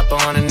 Put the chopper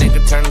on a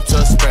nigga, turn him to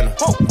a sprinter.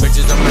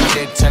 Bitches on my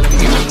dick, tell him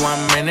give me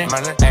 1 minute.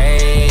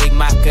 Ayy,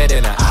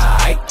 Macarena.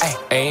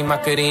 Ayy,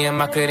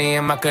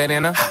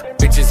 Macarena.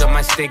 Bitches on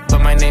my stick, but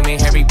my name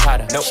ain't Harry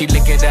Potter. She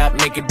lick it up,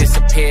 make it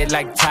disappear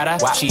like Tata.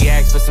 She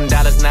asked for some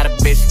dollars, not a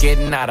bitch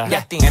getting out of.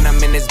 And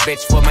I'm in this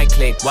bitch for my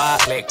click.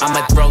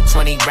 I'ma throw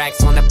 20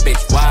 racks on a bitch.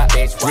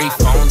 3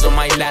 phones on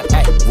my lap,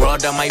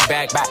 world on my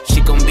back.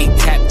 She gon' be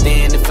tapped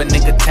in if a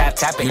nigga tap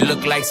it. You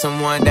look like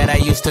someone that I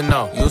used to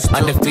know.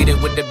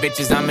 Undefeated with the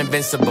bitches, I'm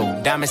invincible.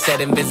 Diamond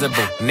said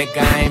invisible. Nigga,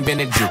 I ain't been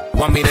a Jew.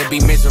 Want me to be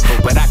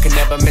miserable, but I can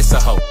never miss a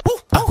hoe.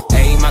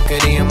 Ayy,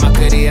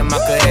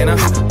 Macarena.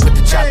 Put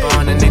the chopper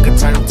on a nigga,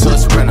 turn him to a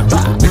sprinter.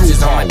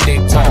 Bitches on my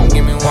dick, tell him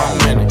give me 1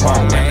 minute.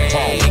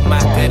 Ayy,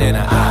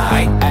 Macarena.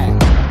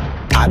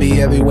 I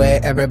be everywhere,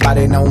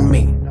 everybody know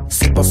me.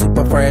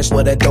 Super fresh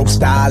with a dope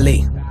style.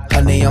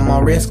 Honey on my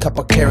wrist,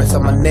 couple carrots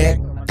on my neck.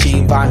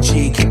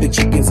 Givenchy, keep the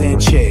chickens in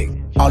check.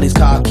 All these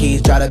car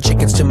keys, drive the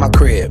chickens to my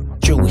crib.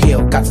 Drew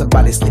Hill, got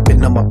somebody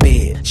sleeping on my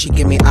bed. She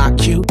give me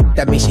IQ,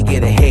 that means she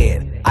get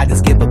ahead. I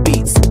just give her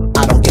beats,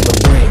 I don't give her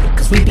bread.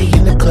 Cause we be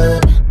in the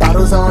club,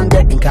 bottles on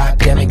deck, and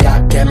goddamn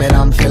it,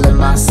 I'm feeling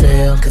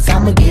myself. Cause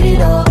I'ma get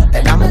it all,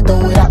 and I'ma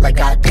throw it out like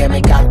goddamn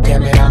it,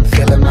 I'm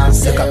feeling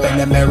myself. Look up in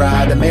the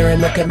mirror,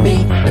 look at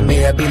me. The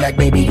mirror be like,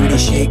 baby, you the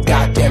shit,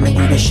 goddamn it,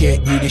 you the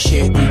shit, you the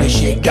shit, you the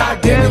shit,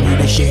 goddamn it, you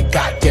the shit,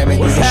 goddamn it,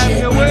 you the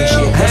shit, you the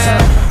shit. What's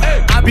up?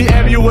 I be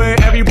everywhere,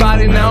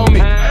 everybody know me.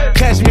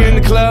 Catch me in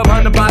the club,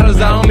 100 bottles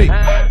on me.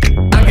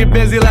 I get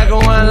busy like a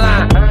one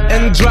line.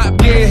 In the drop,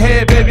 get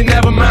head, baby.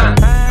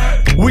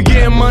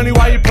 money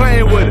while you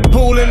playing with it.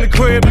 Pool in the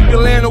crib, you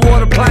can land a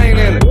water plane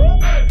in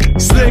it.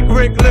 Slick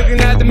Rick looking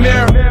at the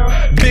mirror.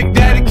 Big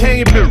Daddy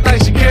Kane, bitch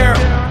like Shakira.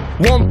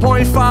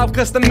 1.5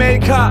 custom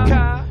made cop.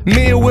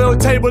 Me and Will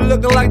table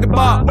looking like the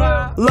bar.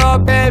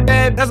 Love bad,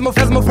 that's my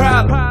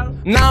problem.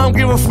 Now I don't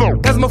give a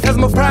fuck, that's my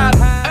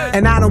problem.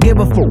 And I don't give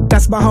a fuck,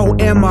 that's my whole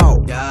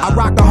MO. I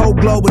rock the whole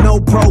globe with no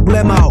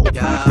problemo.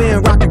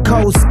 Been rocking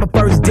cold since my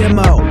first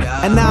demo.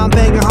 And now I'm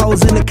banging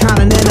hoes in the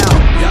Continental.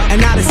 And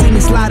now they see me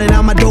sliding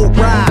on my dope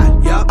ride.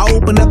 I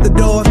open up the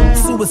door,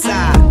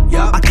 suicide.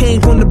 I came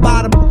from the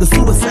bottom, the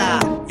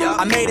suicide.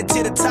 I made it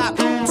to the top.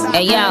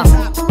 Hey yo,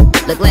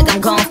 look like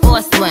I'm going for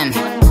a swim.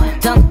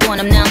 Dunked on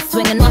him, now I'm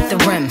swinging off the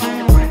rim.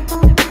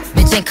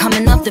 Bitch ain't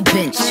coming off the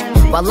bench,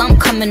 while I'm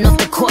coming off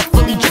the court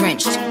fully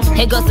drenched.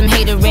 Here goes some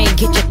haterade,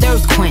 get your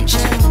thirst quenched.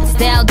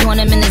 Style doing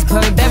him in this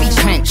Burberry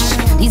trench.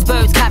 These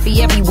birds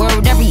copy every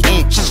word, every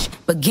inch.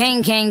 But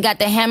gang got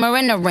the hammer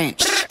and the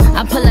wrench.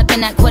 I pull up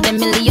in that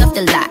 $250,000 off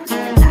the lot.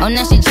 Oh,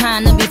 now she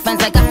tryna be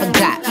friends like I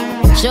forgot.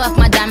 Show off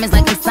my diamonds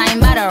like I'm signed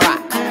by the rock.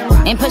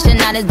 Ain't pushing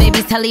out his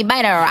baby's telly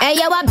by the rock. Hey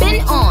yo, I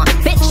been on,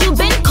 bitch you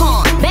been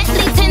con.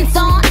 Bentley tints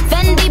on,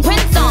 Fendi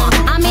prints on.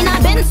 I mean I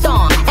been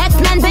storm,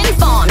 X-Men been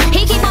formed.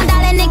 He keep on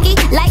dialing Nicki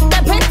like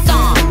the prince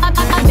on.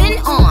 I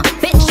been on,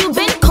 bitch you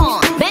been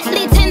con.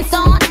 Bentley tints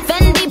on,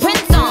 Fendi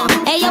prints on.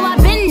 Hey yo, I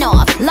been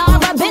off,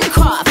 Laura been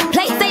Croft.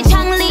 Plate say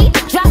Chung Lee,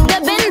 drop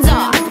the bins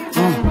off.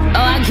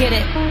 Oh I get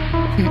it.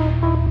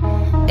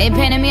 They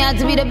painted me out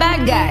to be the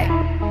bad guy.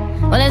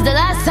 Well, it's the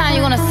last time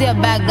you're gonna see a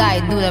bad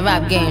guy do the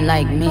rap game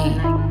like me.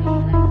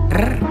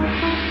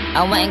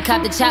 I went and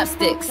copped the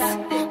chopsticks,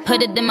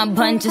 put it in my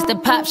bun just to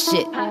pop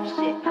shit.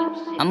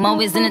 I'm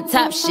always in the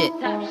top shit.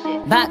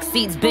 Box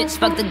seats, bitch,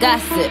 fuck the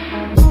gossip.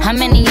 How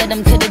many of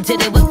them could've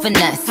did it with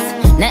finesse?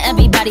 Not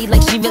everybody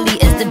like she really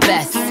is the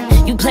best.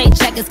 You played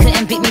checkers,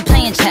 couldn't beat me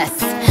playing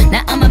chess.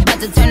 Now I'm about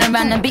to turn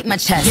around and beat my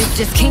chest. Bitch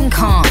is King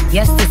Kong,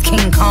 yes this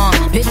King Kong.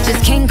 Bitch is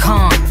King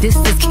Kong, this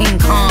is King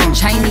Kong.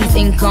 Chinese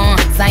ink on,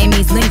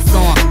 Siamese links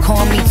on.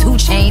 Call me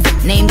 2 Chainz,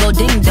 name go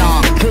ding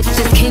dong. Bitch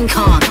is King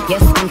Kong,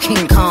 yes I'm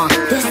King Kong.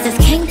 This is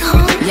King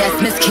Kong, yes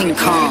Miss King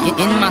Kong. You're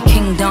in my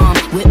kingdom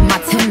with my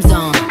Timbs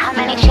on. How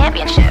many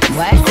championships?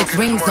 What? 6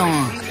 rings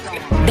on.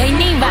 They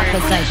need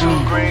rappers like me.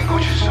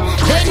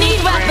 They need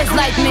rappers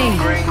like me.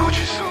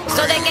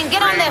 So they can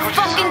get on their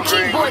fucking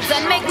keyboards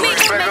and make me.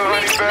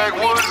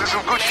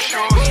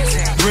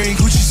 Green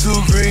Gucci suit,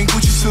 green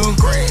Gucci suit,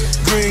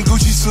 green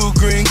Gucci suit,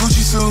 green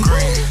Gucci suit,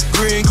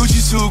 green Gucci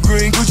suit,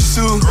 green Gucci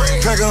suit.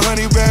 Pack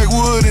 100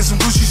 backwood and some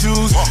Gucci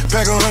shoes.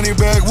 Pack 100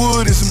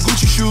 backwood and some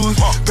Gucci shoes.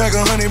 Pack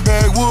 100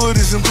 backwood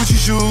and some Gucci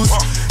shoes.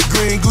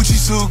 Green Gucci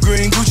suit,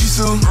 green Gucci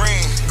suit,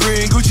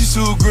 green Gucci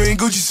suit, green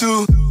Gucci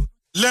suit.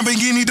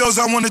 Lamborghini doors,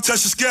 I wanna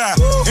touch the sky.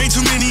 Ain't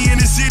too many in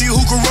the city who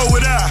can roll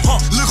with I.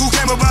 Look who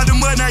came up out the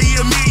mud, now he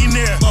a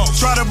millionaire.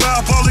 Try to buy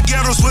up all the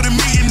ghettos for the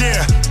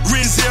millionaire.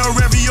 Renzel,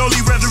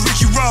 ravioli, rather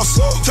Ricky Ross.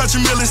 Touch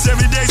a million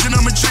 7 days and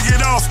I'ma trick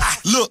it off.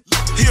 Look,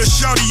 here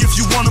shorty if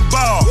you wanna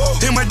ball.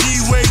 In my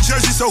D-Wade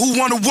jersey, so who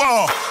wanna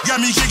wall? Got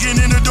me kicking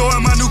in the door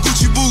in my new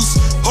Gucci boots.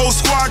 Whole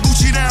squad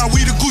Gucci down,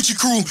 we the Gucci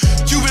crew.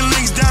 Cuban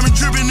links, diamond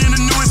dripping in the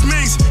newest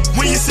mix.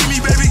 When you see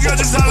me, baby girl,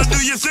 just holla, do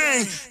your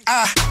thing.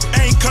 I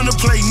ain't come to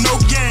play no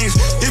games.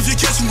 If you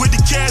catch me with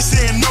the cash,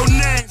 saying no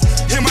name.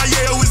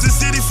 MIAO is a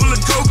city full of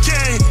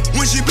cocaine.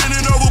 When she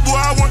bending over, boy,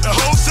 I want the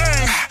whole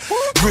thing.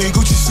 Green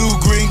Gucci suit,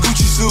 green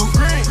Gucci suit,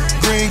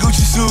 green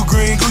Gucci suit,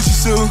 green Gucci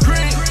suit,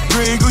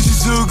 green Gucci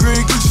suit,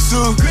 green Gucci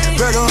suit.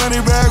 Pack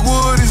 100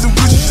 backwood and some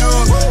Gucci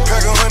shoes.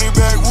 Pack 100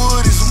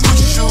 backwood and some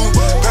Gucci shoes.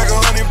 Pack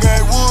 100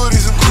 backwood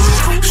and some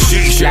Gucci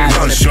shoes. Slide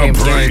on the pimp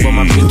game with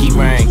my pinky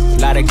ring.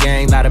 Lot of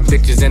gang, lot of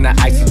pictures in the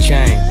icy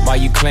chain. While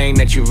you claim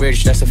that you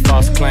rich, that's a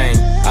false claim.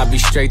 I be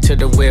straight to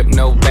the whip,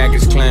 no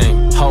baggage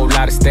claim. Whole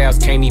lot of styles,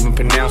 can't even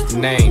pronounce the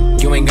name.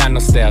 You ain't got no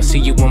style, see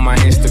you on my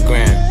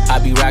Instagram. I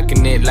be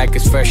rocking it like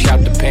it's fresh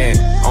out the pan.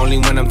 Only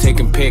when I'm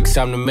taking pics,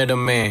 I'm the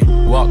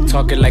middleman. Walk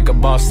talking like a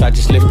boss, I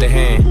just lift a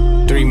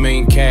hand. 3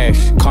 million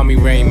cash, call me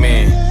Rain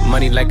Man.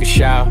 Money like a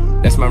shower,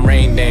 that's my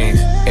rain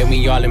dance. And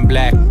we all in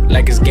black,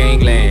 like it's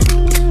gangland.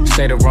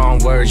 Say the wrong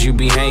words, you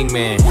be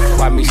hangman.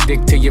 Why me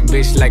stick to your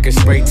bitch like a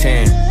spray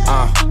tan?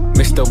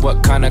 Mister,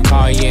 what kind of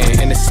car you in?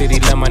 In the city,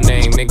 love my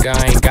name, nigga,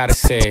 I ain't gotta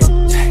say it.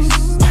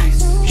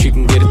 She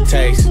can get a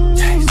taste.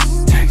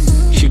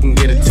 She can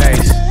get a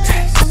taste.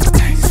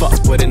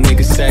 Fuck what a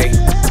nigga say.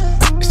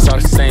 It's all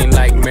the same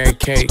like Mary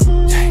Kate.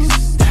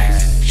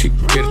 She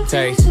can get a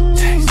taste.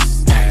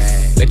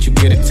 Let you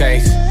get a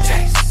taste.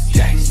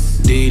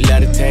 Do you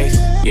love the taste?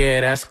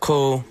 Yeah, that's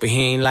cool, but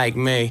he ain't like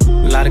me.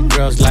 A lot of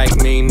girls like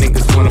me,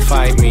 niggas wanna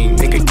fight me.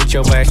 Nigga, get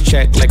your ass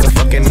checked like a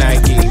fucking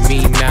Nike.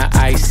 Me not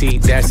icy,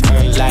 that's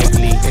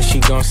unlikely. And she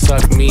gon'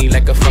 suck me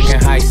like a fucking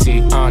high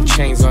C.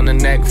 Chains on the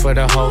neck for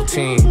the whole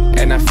team.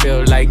 And I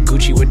feel like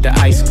Gucci with the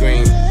ice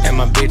cream. And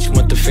my bitch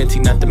want the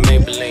Fenty, not the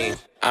Maybelline.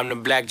 I'm the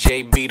black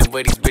JB, the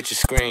way these bitches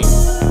scream.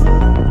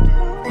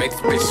 Make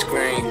this bitch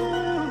scream.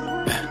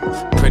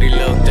 Pretty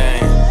little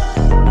thing.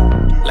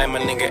 Like my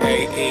nigga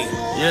AE.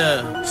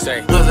 Yeah.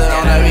 Say, put that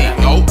on that beat.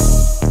 Nope.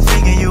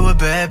 Thinking you a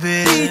bad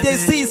bitch. DJ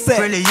Sisse.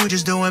 Really, you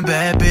just doing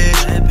bad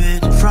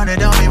bitch.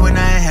 Fronted on me when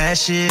I ain't had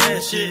shit.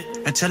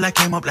 Until I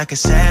came up like a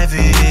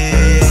savage.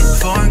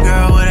 Foreign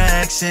girl with an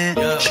accent.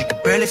 She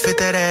could barely fit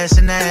that ass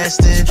in the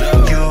Aston.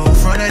 You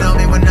fronted on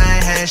me when I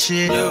ain't had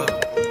shit.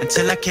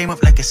 Until I came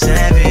up like a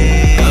savage.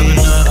 I've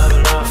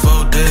been up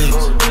 4 days.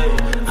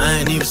 I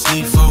ain't even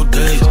sleep 4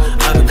 days.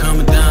 I've been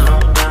coming down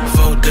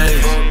 4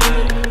 days.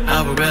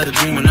 I would rather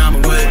dream when I'm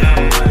away.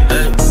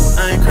 Hey,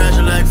 I ain't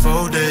crashing like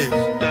 4 days.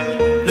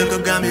 Look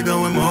up got me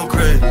going more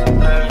crazy.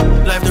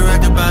 Life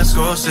directed by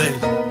Scorsese.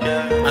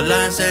 I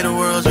lie and say the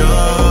world's yours.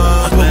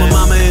 I put my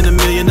mama in $1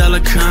 million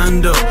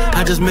condo.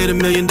 I just made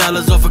 $1 million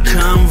off a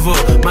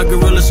convo. My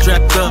gorilla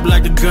strapped up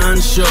like the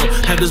gun show.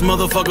 Had this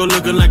motherfucker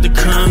looking like the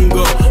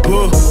Congo.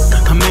 Whoa,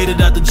 I made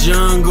it out the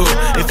jungle.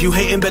 If you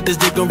hating, bet this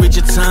dick don't reach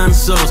your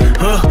tonsils.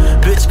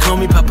 Bitch, call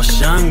me Papa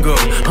Shango.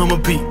 I'ma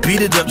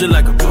beat it up just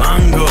like a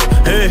bongo.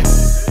 Hey,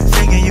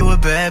 thinking you a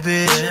bad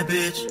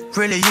bitch.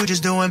 Really, you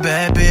just doing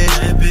bad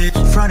bitch.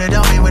 Fronted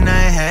on me when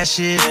I ain't had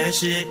shit.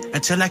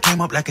 Until I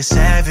came up like a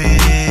savage.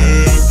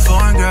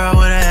 Foreign girl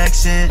with an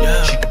accent.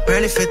 She could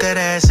barely fit that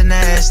ass in the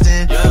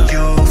Aston.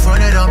 You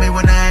fronted on me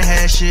when I ain't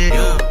had shit.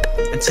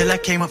 Until I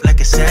came up like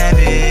a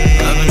savage.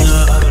 I've been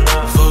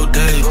up 4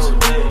 days.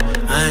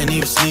 I ain't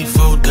even sleep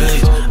 4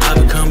 days. I've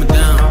been coming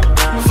down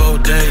 4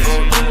 days.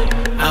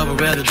 I would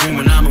rather dream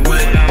when I'm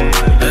away.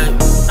 Hey,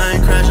 I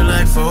ain't crashing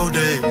like 4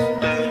 days.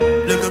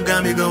 Look up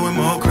got me going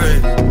more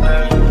crazy.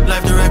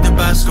 Life directed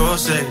by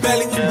Scorsese.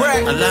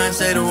 I lie and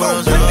say the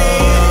world's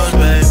yours,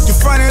 babe. You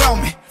fronted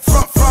on me,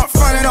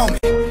 fronted on me.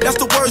 That's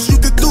the worst you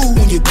could do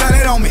when you done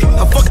it on me.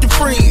 I fuck your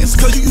friends,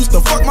 cause you used to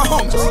fuck my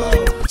homies.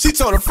 She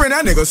told a friend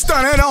that nigga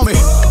stunted on me.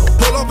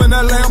 Pull up in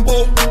that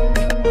Lambo,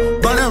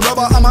 burning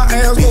rubber on my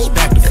ass. Bitch,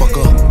 back the fuck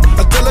up.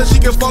 I tell her she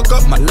can fuck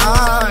up my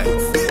life.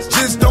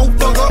 Just don't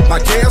fuck up my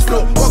cash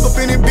flow. Walk up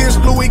in it, bitch,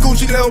 Louis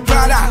Gucci, little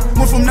Prada.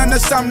 Went from nothing to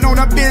something on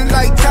a bin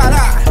like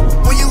Tada.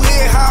 When you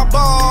hear high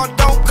ball,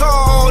 don't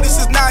call. This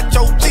is not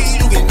your G,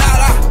 you get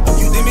nada.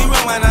 You did me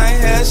wrong when I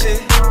ain't had shit.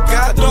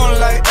 God don't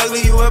like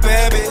ugly, you a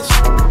bad bitch.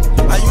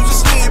 I used to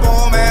sleep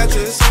on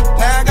mattress.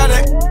 Now I got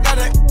it.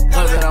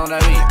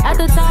 At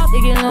the top,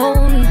 it get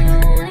lonely.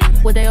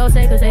 What they all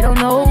say, cause they don't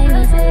know me.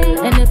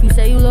 And if you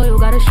say you loyal,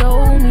 gotta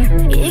show me.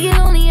 It get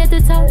lonely at the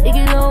top, it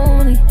get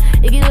lonely.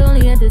 It get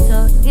lonely at the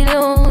top, it get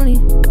lonely.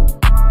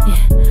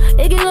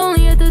 Yeah. It get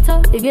lonely at the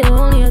top, it get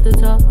lonely at the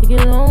top, it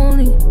get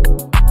lonely.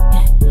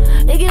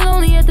 It get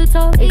lonely at the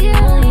top, it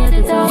get lonely at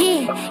the top.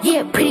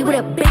 Yeah, pretty with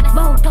a big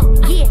bow.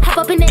 Yeah, hop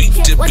up in that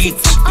beat to beat,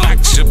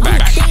 back to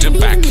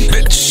back,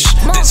 bitch.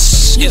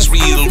 This is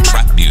real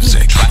trap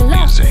music.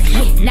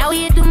 Now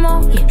we hit the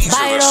mall, These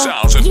buy are it the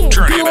all. sounds of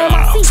turn it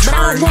up.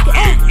 Turn it.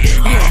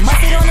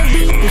 Must it on the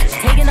beat,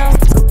 taking off.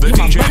 The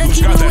DJ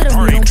who's got that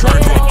party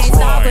turned to a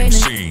crime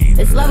scene.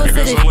 It's level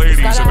Because city, the ladies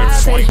have been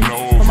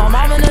fighting for my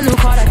mom in a new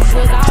car that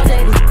feels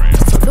outdated.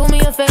 So do me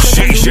a favor,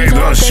 Sisse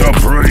the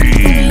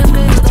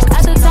Supreme.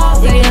 at the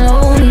top, it get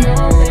lonely.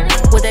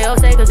 What they all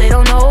say, cause they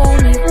don't know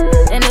me.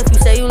 And if you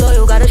say you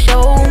loyal, gotta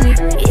show me.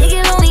 It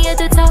get lonely at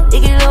the top,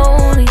 it get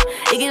lonely.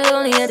 It get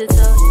lonely at the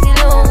top, it get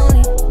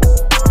lonely.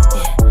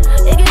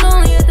 Yeah. It get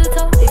lonely at the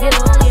top, it get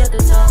lonely at the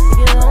top, it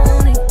get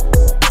lonely.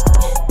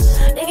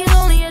 Yeah. It get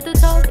lonely at the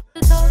top, the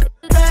top.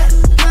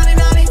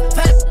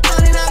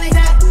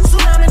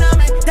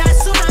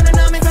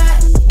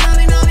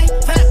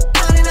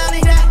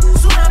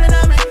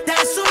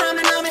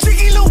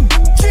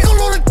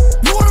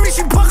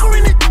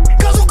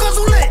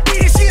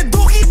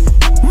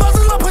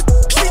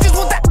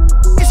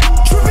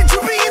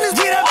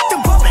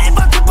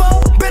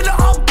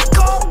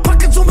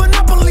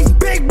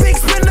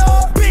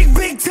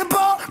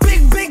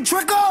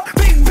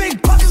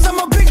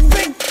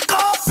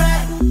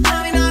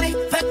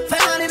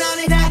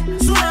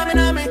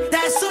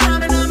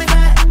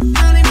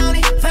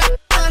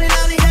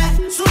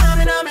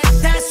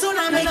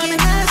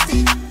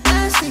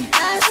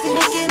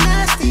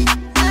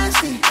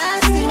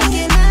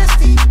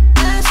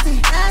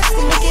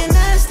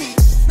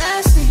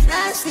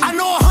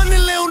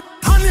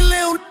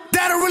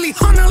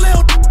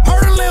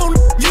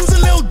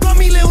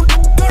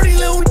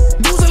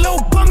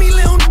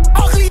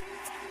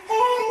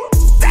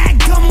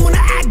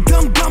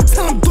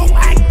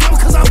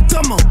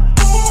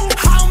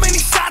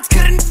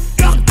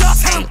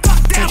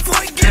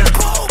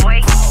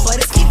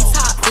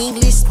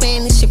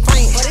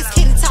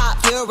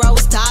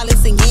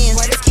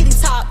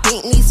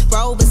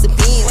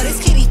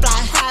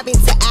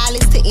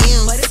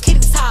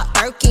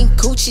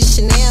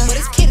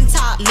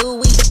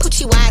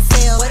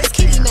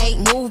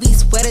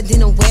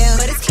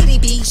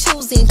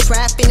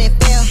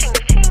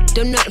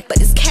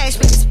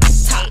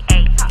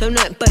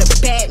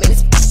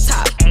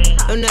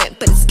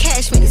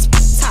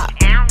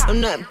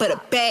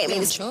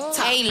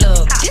 Hey,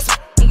 look, this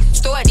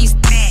store these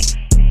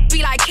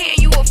be like, can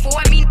you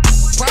afford me?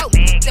 Broke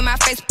in my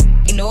face,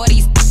 ignore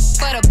these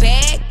for the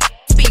bag.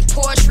 Speak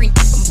poetry.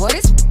 Boy,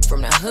 this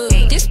from the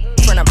hood. This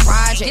from the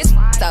project. This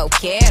so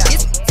ghetto.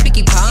 This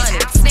speaky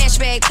pond. Snatch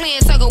bag,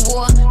 playing tug of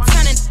war.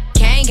 Turning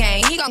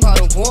gang, he gon' go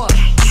to war.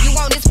 You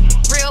want this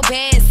real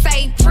bad?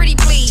 Say pretty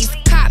please.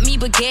 Cop me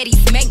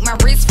baguettes, make my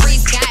wrist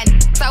freeze. Got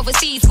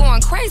overseas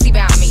going crazy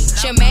about me.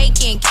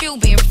 Jamaican,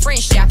 Cuban,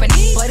 French,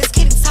 Japanese. But it's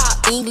kitty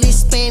top, English,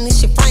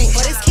 Spanish, and French.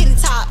 But it's kitty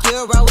top,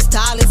 euros,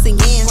 dollars, and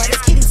yen. But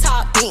it's kitty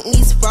top,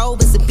 Bentleys,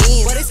 Rovers, and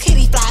Benz. But it's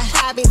kitty fly,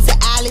 private to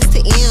Alice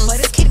to M. But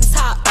it's kitty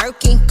top,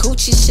 Birkin,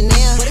 Gucci,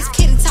 Chanel. But it's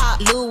kitty top,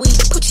 Louis,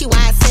 Pucci,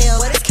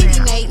 YSL. But it's kitty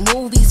make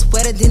movies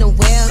wetter than a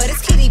well. But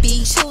it's kitty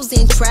be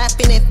choosing,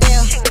 trapping, and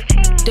fell.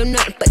 Don't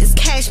nothing but it's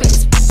cash, man,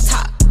 it's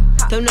top.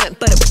 Don't nothing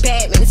but a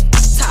bad man,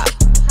 it's top.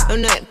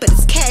 Don't nothing but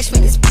it's cash,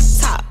 man,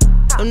 it's top.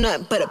 I'm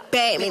nothing but a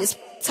bad man, it's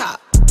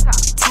top.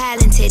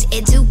 Talented,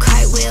 it do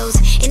cartwheels.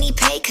 And he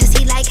paid cause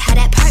he like how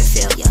that part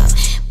feel, yeah.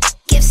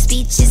 Give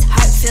speeches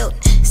heartfelt.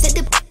 Said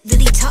the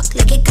really talk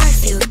like a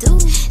Garfield,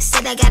 dude.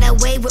 Said I got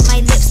away with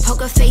my lips.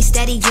 Poker face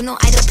daddy, you know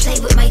I don't play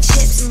with my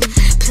chips.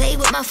 Play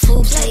with my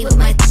food, play with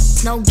my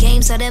no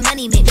games, all the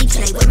money make me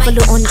play with my.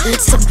 Follow on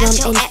Instagram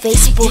and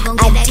Facebook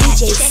at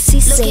DJ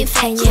Sisse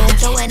Kenya.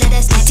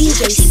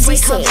 DJ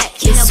Sisse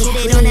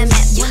is on the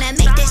map. When I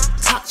make this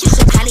talk, you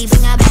should probably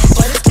bring her back.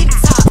 What is kitty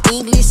top?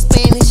 English,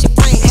 Spanish, and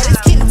French. What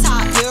is kitty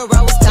top?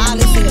 Euros,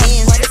 dollars, and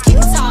yen. What is kitty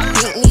top?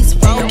 Bentleys,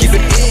 Rovers, keep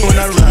it when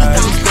I ride.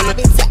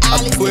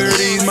 I swear to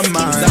ease my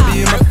mind. I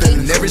be in my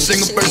feeling. Every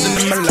single person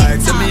in my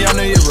life tell me I'm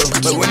the hero.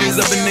 But when he's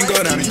up and then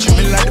go down, he treat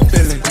me like a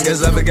villain.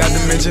 Guess I forgot to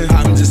mention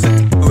I'm just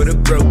with a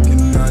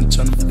broken heart,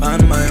 trying to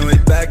find my way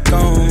back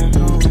home.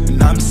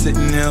 And I'm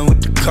sitting here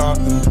with the car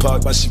in the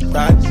park while she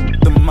rides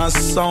to my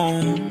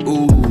song.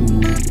 Ooh,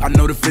 I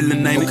know the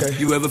feeling, ain't it?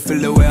 You ever feel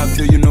the way I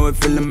feel? You know it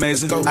feel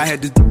amazing. I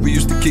had this, we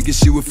used to kick it,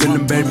 she was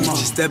feeling baby.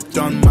 She stepped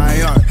on my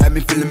heart, had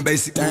me feeling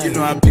basic. You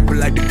know how people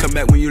like to come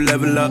back when you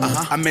level up.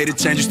 I made a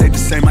change, you stayed the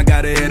same, I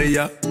got ahead of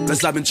ya.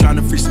 Plus I've been trying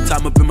to free some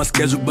time up in my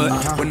schedule, but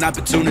when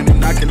opportunity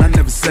knocking, I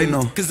never say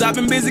no. Cause I've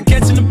been busy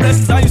catching the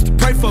blessings I used to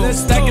pray for.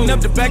 Stacking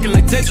up the backing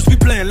like Tetris, we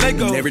playing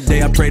Lego. And every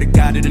day I pray to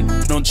God that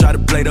it don't try to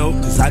play though.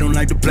 Cause I don't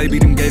like to play,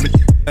 beat them gave it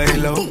a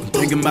halo.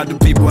 Thinking about the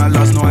people I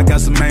lost, know I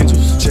got some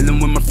angels. Chilling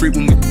with my freak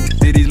when we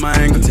did these my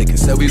angle. Taking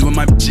selfies with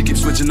my she keep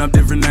switching up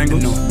different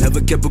angles. No,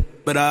 never kept a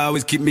but I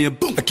always keep me a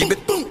boom. I keep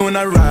it boom when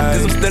I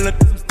ride. Cause I'm still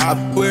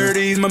I wear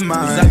these my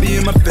mind. I be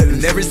in my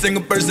feelings. Every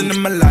single person in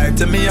my life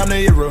tell me I'm the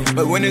hero.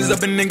 But when it's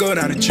up and then go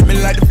down, it treat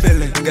me like the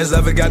feeling. Guess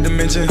I forgot to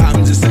mention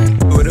I'm just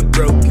with a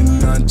broken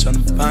heart,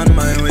 trying to find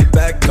my way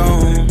back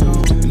home.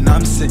 And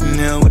I'm sitting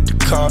here with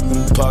the car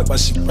in the park while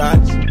she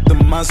rides to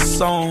my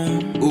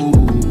song. Ooh,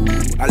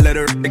 I let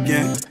her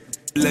again.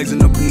 Legs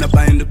and open up,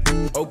 I end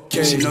up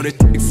okay. She know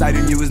that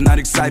exciting you is not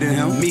exciting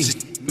him. Me.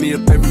 Me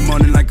up every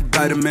morning like a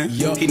vitamin.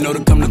 He know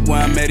to come look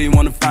where I'm at, he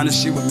wanna find a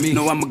shit with me.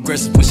 Know I'm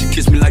aggressive when she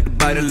kiss me like to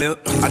bite a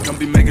lip. I don't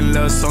be making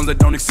love songs that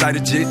don't excite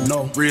a jit.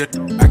 No, real,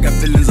 I got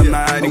feelings I'm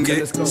not hiding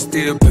it.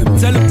 Still pimpin'.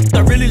 Tell her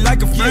I really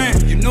like a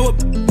friend. You know it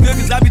good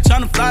cause I be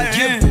tryna fly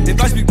her in. If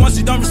I speak once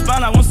she don't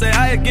respond, I won't say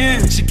hi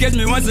again. She catch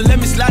me once and let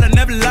me slide, I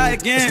never lie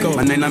again.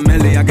 My name not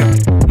Melly, I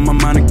got on my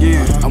mind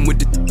again. I'm with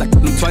the like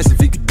him twice if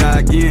he could die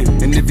again.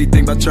 And if he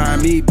think about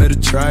trying me, better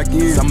try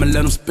again. So I'ma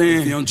let him spin.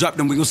 If he don't drop,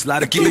 then we gon'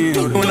 slide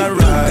again. When I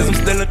ride, cause I'm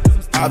still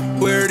I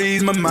wear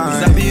these my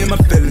mind. I be in my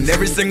feelings.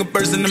 Every single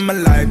person in my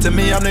life tell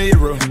me I'm the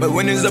hero. But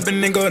when it's up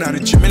and then go down,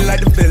 it treat me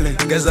like the feeling.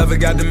 Guess I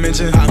forgot to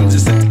mention I'm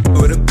just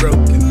with a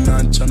broken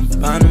heart, trying to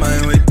find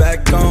my way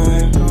back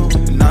home.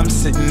 And I'm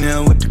sitting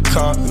here with the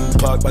car in the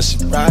park while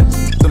she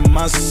rides to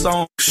my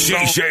song.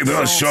 Sisse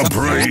the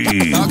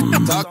Supreme.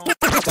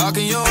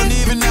 Talking, you don't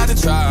even have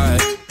to try.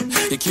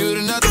 You're cute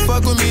enough to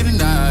fuck with me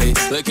tonight.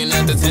 Looking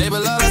at the table,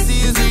 all I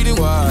see is reading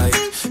white.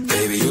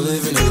 Baby, you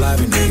living a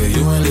life, and nigga,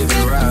 you ain't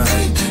living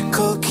right.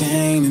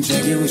 Cocaine and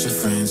drinking with your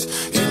friends.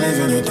 You live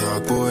in the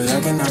dark, boy, I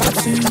cannot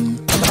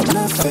pretend.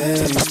 No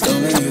face,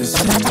 don't make you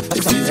sin.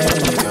 If you live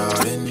in the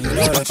garden, you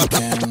know that you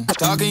can.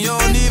 Talking, you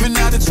don't even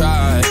have to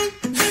try.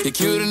 You're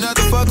cute enough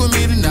to fuck with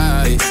me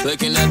tonight.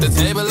 Looking at the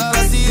table, all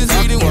I see is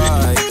reading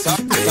white.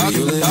 Baby,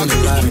 you living a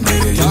life, and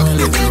nigga, you ain't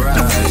living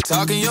right.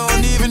 Talking, you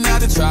don't even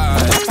have to try.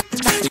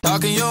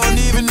 Talking, you don't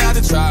even have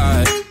to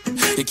try.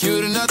 You're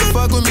cute enough to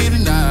fuck with me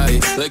tonight.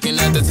 Looking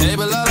at the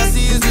table, all I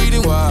see is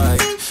reading white.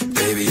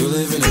 Baby, you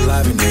living a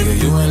life, and nigga,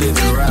 you ain't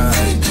living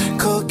right.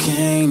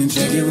 Cocaine and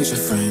drinking with your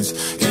friends.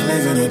 You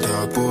live in the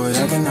dark, boy,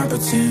 I cannot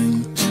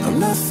pretend. I'm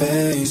not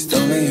faced,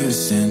 don't make you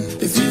sin.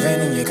 If you rain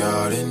in your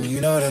garden,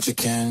 you know that you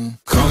can.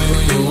 Call me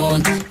when you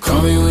want,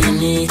 call me when you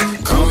need.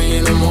 Call me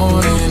in the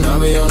morning, I'll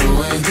be on the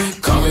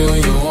way. Call me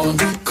when you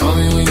want, call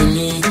me when you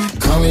need.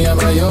 Call me out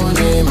by your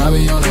name, I'll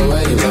be on the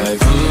way.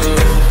 Like,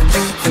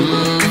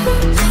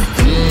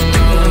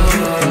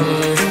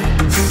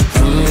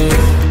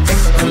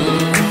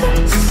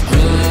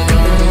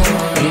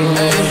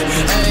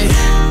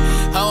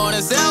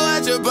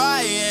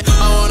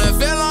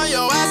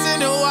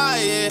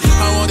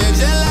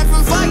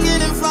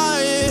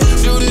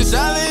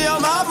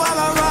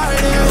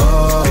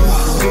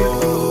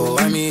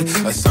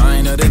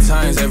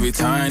 lines every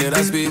time that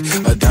I speak.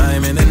 A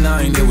dime and a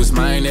nine, it was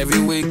mine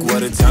every week.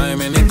 What a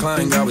time and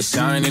incline, God was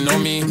shining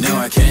on me. Now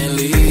I can't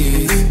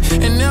leave,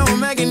 and now I'm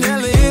making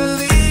hella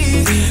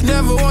Italy.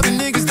 Never want the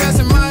niggas that's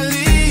in my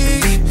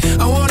league.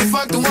 I wanna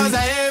fuck the ones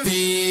I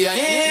envy. I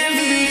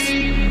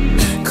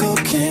envy.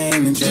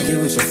 Cocaine and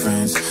drinking with your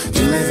friends.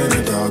 You live in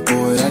the dark,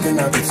 boy, I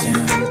cannot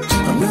pretend.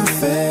 I'm not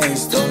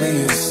faced, only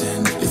you to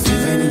sin. If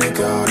you've been in your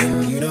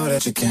garden, you know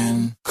that you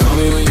can. Call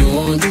me when you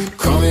want,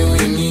 call me when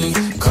you need.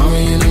 Call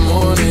me in the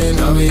morning,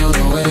 I'll be on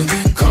the way.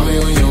 Call me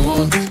when you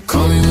want,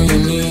 call me when you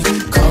need.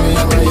 Call me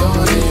out by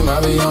your name,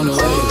 I'll be on the way.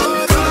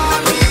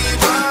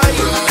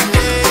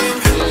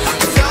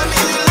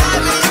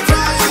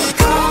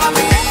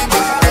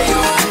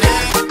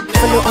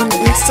 Follow on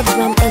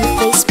Instagram and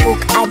Facebook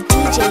at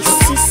DJ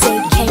Sisse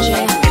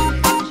Kenya.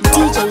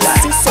 DJ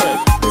Sisse,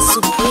 the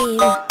Supreme.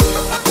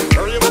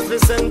 Girl, you must be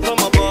sent from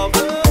above.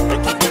 They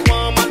keep you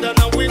warmer than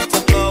a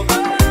winter glove.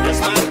 Your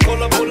smile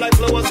colorful like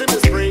flowers in the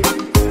spring.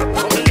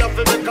 Come in love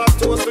and make up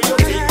toast to your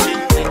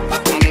thinking. I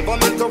never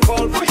meant to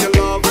fall for your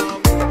love.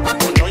 I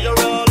know you're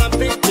all I'm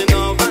thinking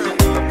of.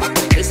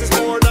 This is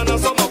more than a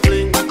summer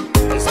fling.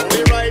 It's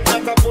only right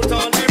that I put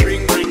on the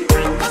ring, ring,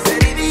 ring.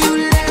 Said if you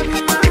let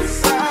my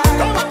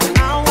side,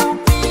 I won't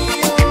be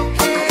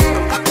okay.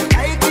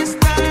 I can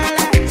start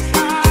like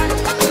that.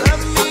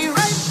 Love me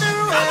right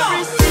through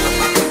every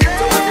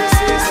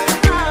season.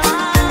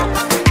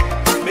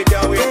 Make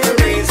your way to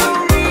reason.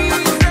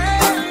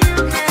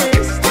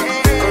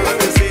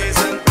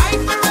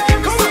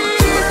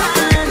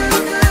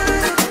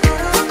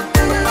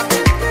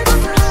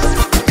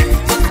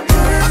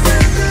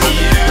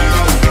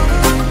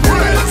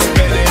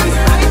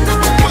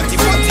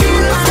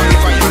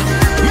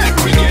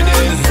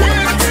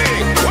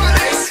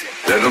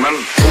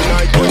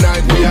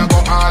 Tonight we a go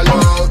all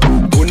out.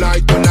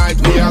 Tonight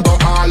we a go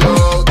all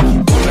out.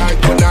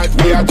 Tonight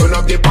we a turn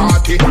up the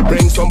party.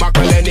 Bring some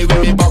buckle anyway,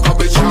 me back up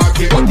with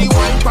sharky. Put the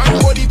wine pan,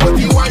 put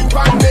the wine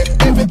pan me.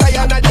 Every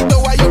time I the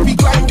tower, you be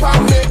climb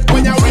pan me.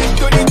 When you reach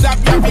to the top,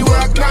 you be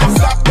work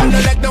non-stop. And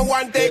don't let no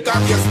one take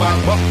off your spot.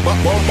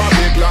 Bumper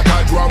big like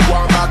a drum,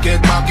 one back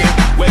it.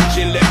 When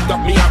she lift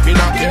up, me happy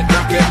knock it.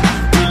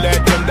 We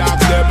let them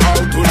dogs them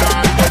out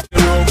tonight. The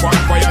roof on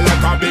fire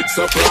like a big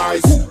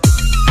surprise.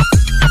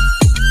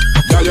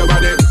 Girl, your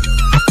body,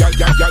 girl,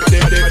 your body,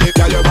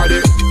 girl, your body,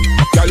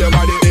 girl, your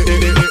body,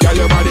 girl,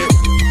 your body.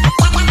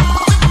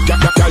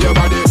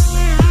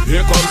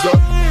 Here comes the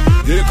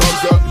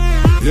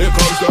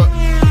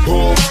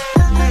boom.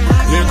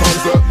 Here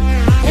comes the.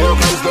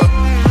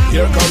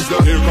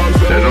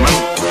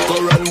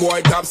 Current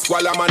boy top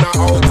squalor man a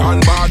out on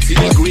box. See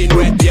the green,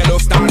 red, yellow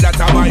star that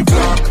a my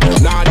flock.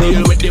 Nah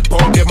deal with the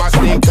pump, them a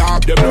sneak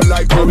up. Them don't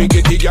like how we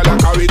get the gyal a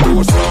carry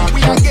too strong.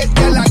 We a get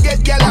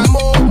gyal a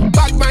more.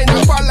 Back mind a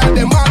follow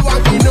them all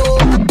want to know.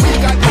 We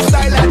got the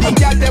style of the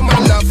gyal them a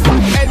love.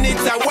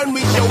 Anytime when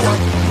we show up,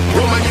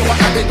 woman you a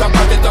add it up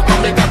and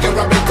make a get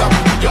rub it up.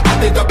 You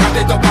add it up and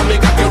make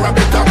a get rub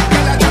it up.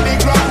 Gyal a do the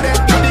ground there.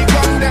 When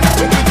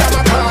we jam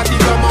a party,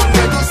 come on,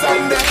 let us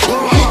stand there.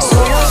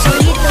 Solo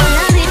solito en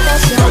la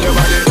habitación.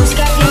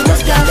 Busca quien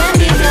busca de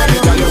mi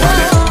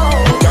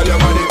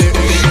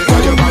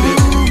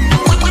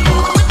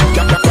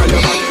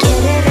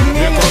quiere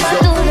remedio pa'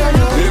 tu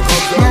dolor.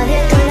 Nadie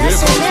te lo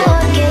hace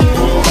mejor que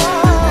yo.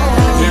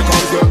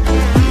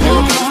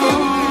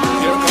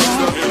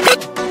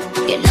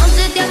 Que no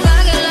se te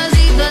apague la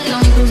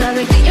situación. Tú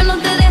sabes que yo no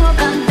te dejo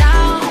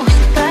cantado.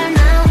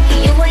 Calmao,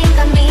 y yo voy en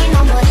camino,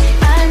 amor.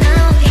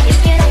 Calmao, yo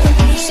quiero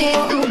contigo. Si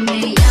tú me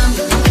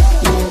llamas,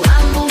 nos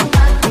vamos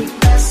pa' tu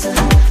casa.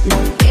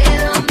 Nos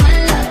quedamos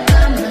en la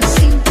cama,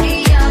 sin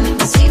pijama,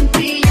 sin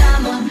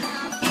pijama.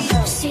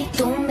 Si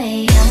tú me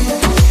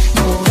llamas,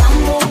 nos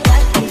vamos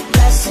pa' tu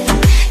casa.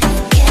 Nos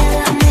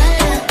quedamos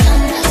en la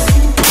cama,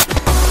 sin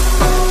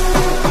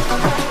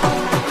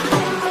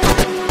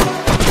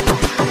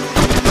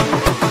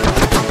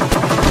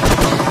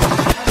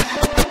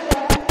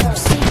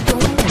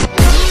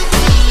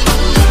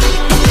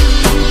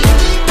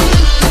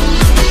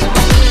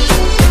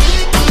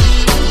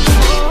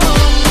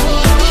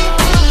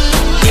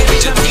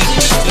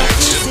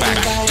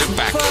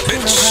Back-to-back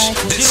hits.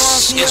 This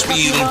is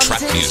real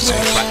trap music.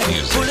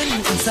 To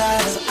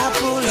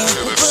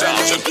the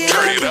sounds of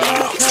turn it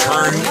up.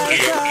 Turn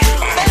it up.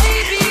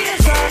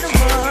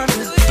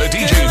 The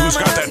DJ who's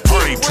got that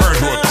party turned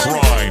to a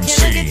crime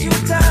scene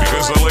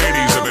because the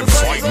ladies have been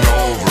fighting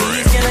over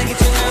him.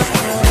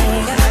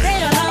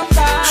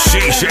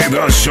 Sisse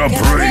the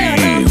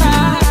Supreme.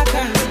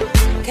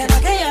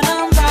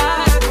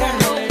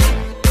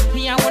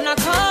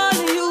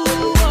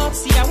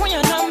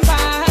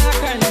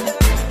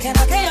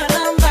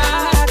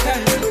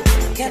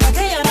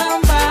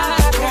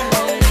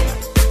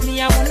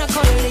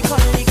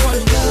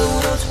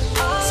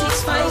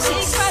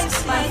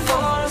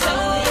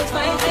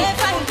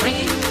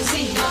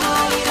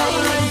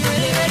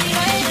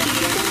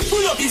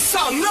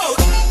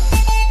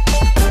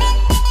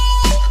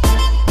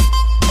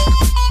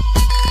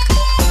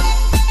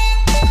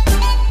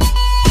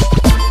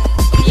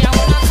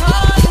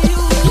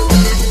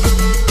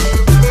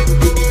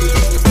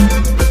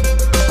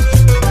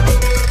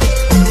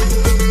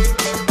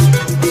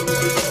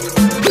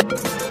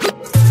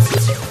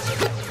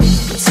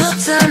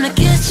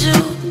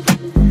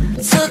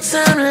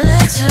 time to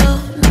let you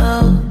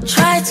know.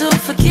 Try to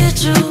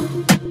forget you.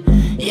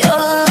 You're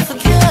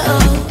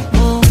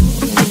unforgettable.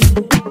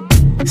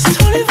 It's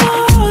 24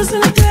 hours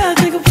in a day. I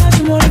think about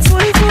you more than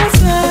 24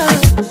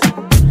 times.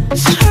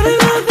 Shawty,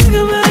 I think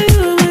about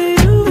you, but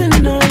you've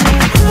been on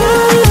my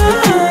mind.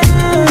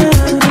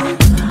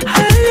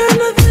 I got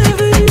nothing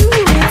for you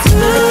in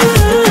time.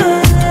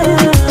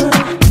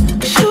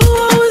 You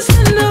always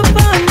end up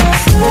by my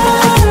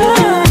side.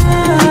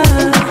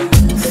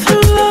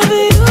 Through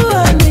loving you,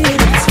 I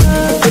need a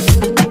touch.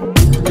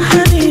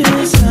 I need a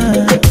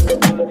touch.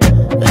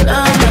 And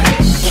I'm like,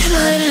 can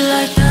I hit it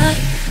like that?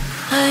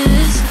 Like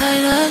this,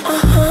 like that?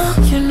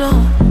 You know.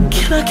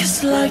 Can I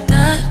kiss it like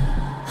that?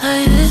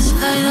 Like this,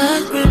 like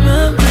that?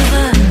 Remember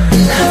that?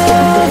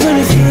 Oh, when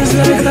it feels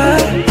like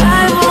that. I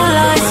won't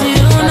lie to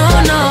you, no,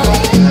 no.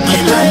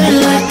 Can I hit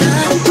it like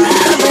that?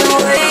 I've been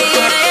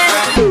waiting.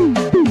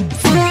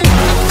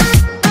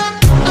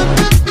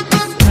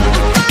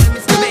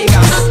 Mr.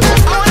 Vegas, I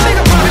wanna make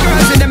up all the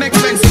girls in them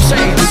expensive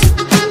shades.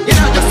 You're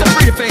not just a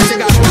pretty face, you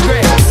got no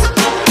grace.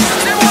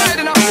 They wanted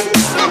enough.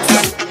 Look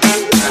so.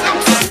 Hey,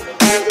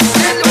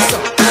 look so.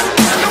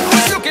 Look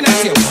who's looking at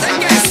you. They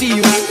can't see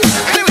you.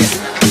 Anyway,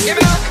 give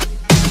it up.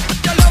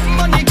 You love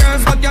money,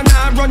 girls, but you're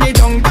not running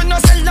down. You no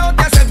sell out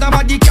yourself,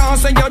 nobody can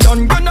say you're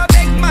done. You no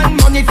beg man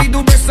money if you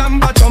do breast and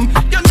bottom.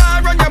 You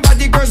not run your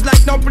body, girls,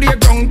 like no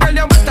playground. Girl,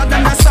 you're wetter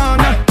than the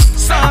sauna.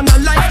 Sauna,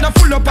 life no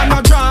full up on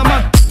no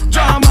drama.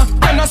 Drama,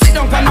 you no sit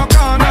down on no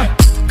corner.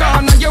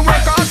 Corner, you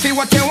work hard for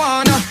what you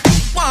wanna.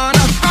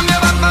 From your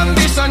have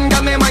ambition,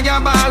 got me when you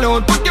ball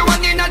out. Put you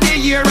one in a the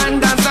year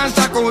and dance and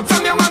shock out.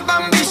 From your have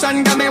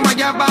ambition, got me when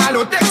you ball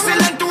out.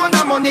 Excellent to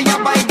the money, you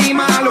buy the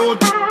mall out.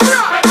 Girl,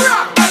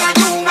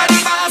 you are the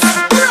boss.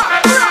 Girl,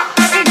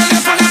 you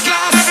full of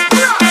class.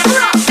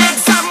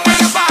 Exam when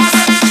you pass.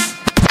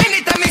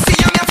 Anytime me see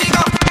you, me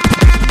figure.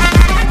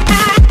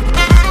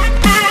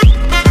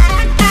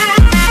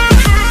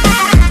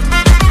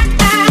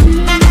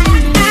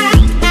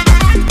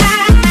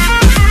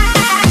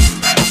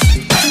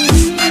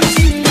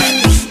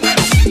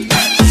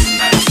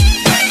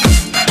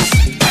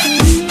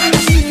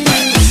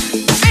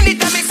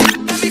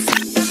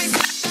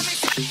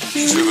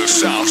 To the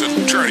sounds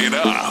and turn it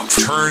up.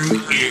 Turn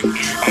it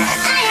up.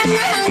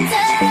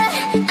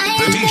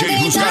 The DJ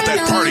who's got that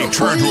party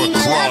turned to a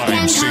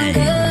crime scene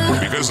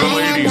because the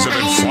ladies have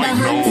been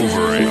fighting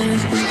over it.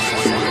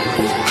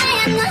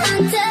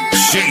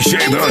 Sisse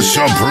the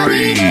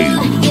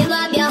Supreme. Give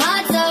up your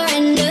heart,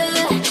 surrender.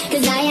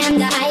 'Cause I am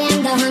the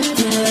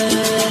hunter.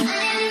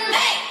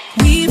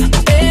 We've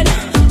been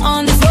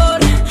on this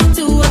road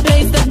to a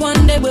place that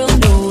one day we'll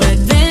know.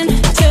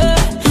 Adventure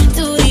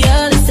to the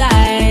other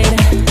side.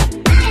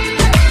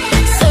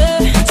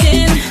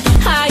 Searching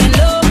high and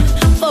low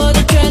for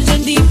the treasure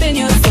deep in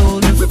your soul.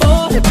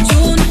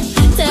 Fortune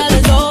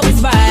tellers always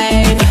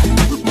right.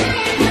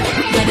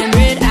 Got them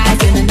red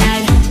eyes in the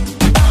night,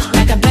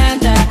 like a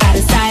panther out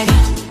of sight.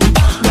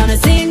 Gonna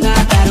sing a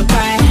battle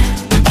cry.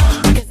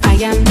 'Cause I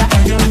am the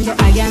hunter.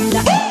 I am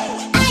the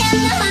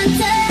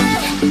hunter.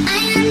 I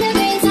am the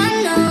great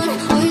unknown.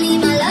 Only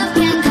my love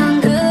can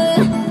conquer.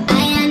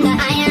 I am the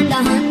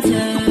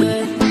hunter.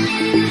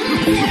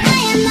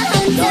 I am the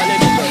hunter.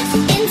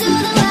 Into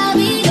the wild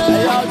we go.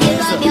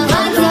 Give up your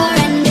heart,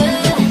 surrender.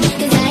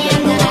 'Cause I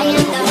am the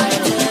hunter.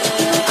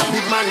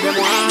 Big man them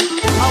want.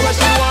 How much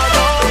you want?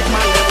 Big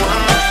man them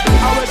want.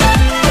 How much you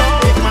need?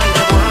 Big man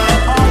them want.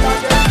 All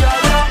of them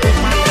girls, big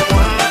man them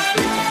want.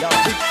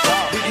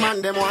 Big man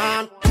them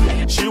want.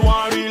 She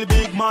want real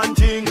big man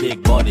thing. Big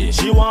body.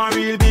 She want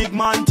real big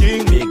man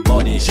thing. Big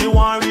body. She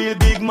want real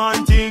big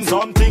man thing.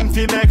 Something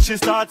fi make she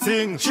start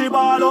sing. She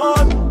ball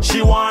out.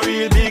 She want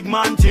real big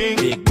man thing.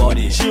 Big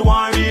body. She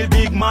want real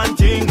big man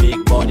thing.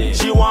 Big body.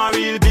 She want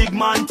real big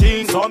man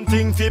thing.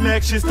 Something fi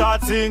make she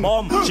start sing.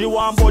 She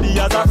want body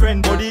as a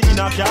friend. Body in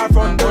a car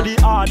front. Body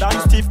hard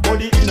and stiff.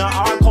 Body in a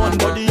hard con.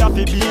 Body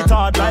happy beat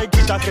hard like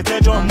it a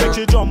kete jump. Make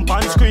she jump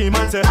and scream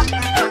and say,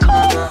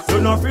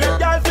 you're not afraid,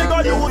 girl.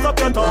 Figure use up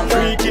your tongue.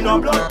 Freaking a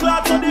blood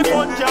clot so the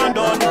fun can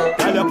done.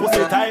 Girl, your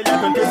pussy tight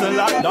like a prison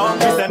lockdown.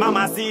 Me say,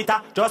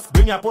 Mamacita, just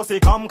bring your pussy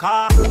come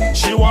car.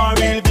 She want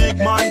real big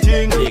man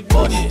thing. Big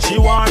body. She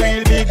want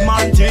real big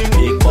man thing.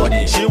 Big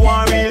body. She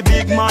want real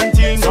big man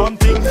thing.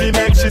 Something fi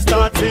make she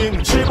start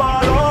sing. She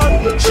ball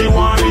out. She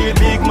want real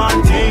big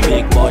man thing.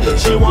 Big body.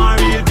 She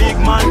want real big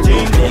man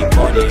thing. Big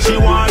body. She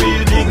want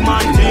real big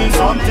man thing.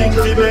 Something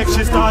fi make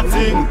she start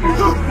sing.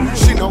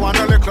 She no want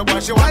a little boy,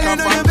 she want a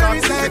fat cock.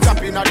 Get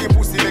up in a the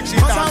pussy make she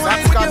dance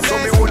and scat. So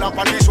me hold up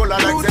on the shoulder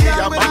like say me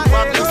a back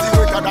back. Pussy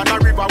wetter than a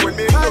river when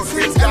me blood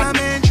hits that.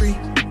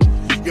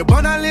 You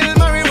burn a little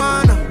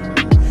marijuana.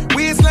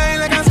 Waistline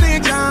like a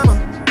snake jammer.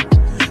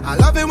 I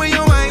love it when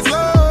your eyes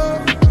low.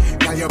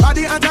 Girl, your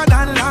body hotter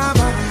than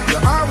lava. You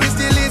always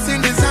still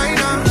listen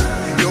designer.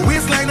 Your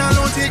waistline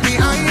alone take me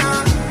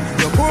higher.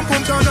 Your boom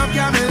boom turn up,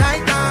 got me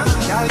like that.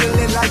 Girl, you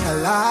lit like a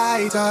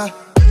lighter.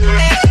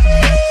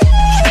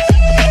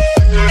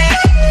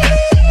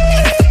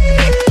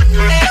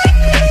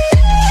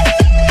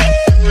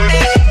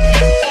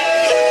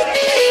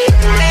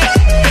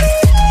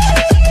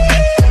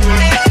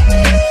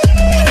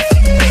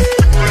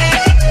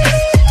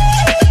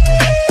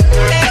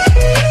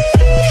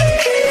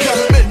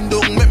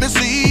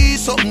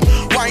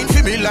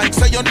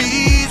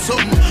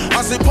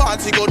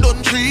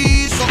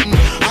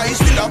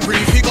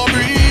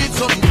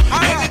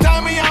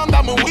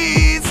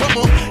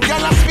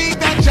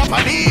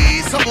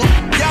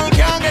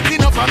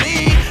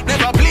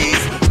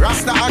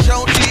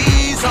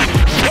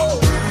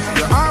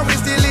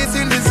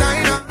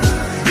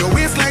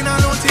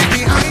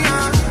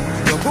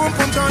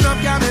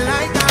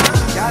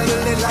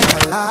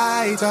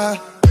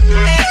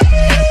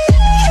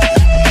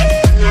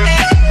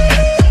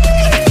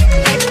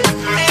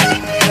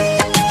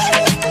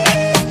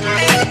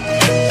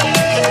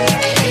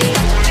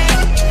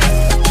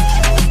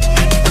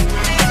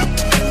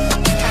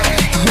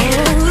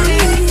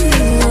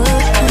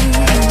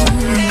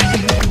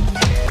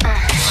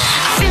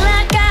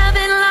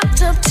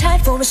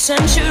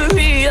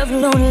 century of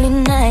lonely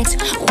nights,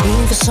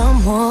 waiting for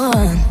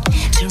someone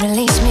to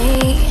release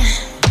me.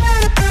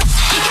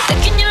 You're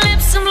licking your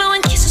lips and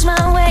blowing kisses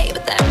my way,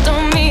 but that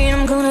don't mean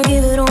I'm gonna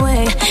give it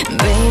away,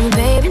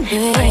 baby, baby,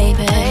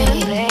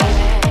 baby.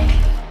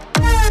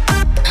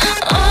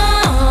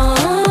 Oh,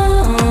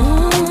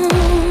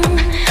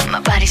 my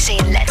body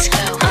saying let's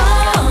go,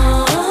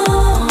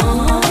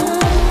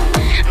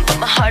 but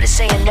my heart is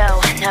saying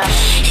no, no.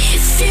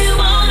 If you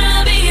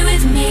wanna be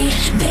with me,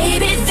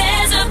 baby,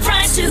 there's a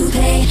price to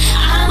pay.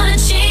 I'm a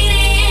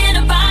genie in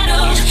a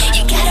bottle.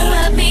 You gotta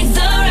rub me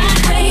the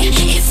right way.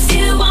 If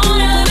you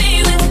wanna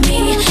be with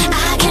me,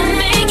 I can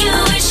make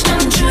your wish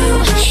come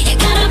true. You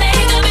gotta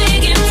make a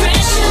big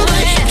impression.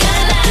 You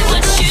gotta like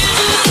what you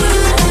do.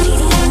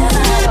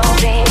 Oh,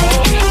 baby,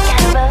 you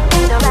gotta rub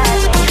me the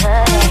right way,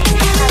 honey.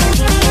 I'm a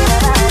genie in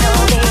a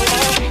bottle, baby.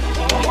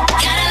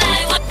 Gotta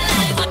like what.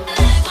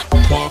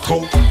 Walk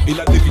out in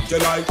a living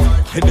your life.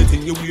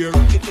 Anything you wear,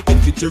 it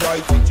fit you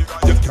right.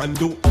 You can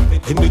do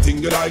anything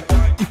you like.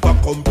 If a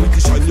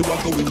competition you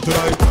are going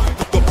tonight,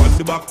 up on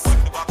the box,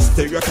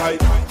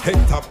 stereotype. Head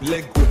top,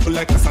 leg open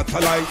like a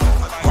satellite.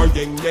 Or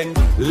yang yang,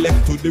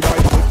 left to the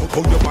right.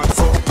 How your back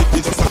so,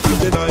 it just a feel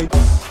the night.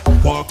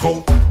 Walk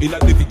out in a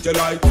living your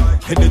life.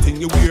 Anything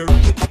you wear,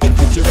 it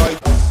fit you right.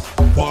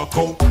 Walk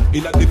out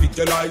in a living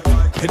your life.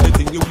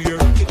 Anything you wear,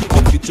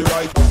 it fit you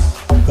right.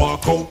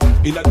 Walk out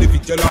in a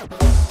living your life.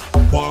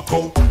 Walk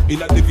out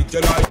in a living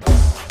your life.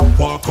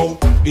 Walk out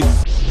in.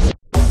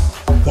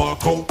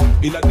 Walk out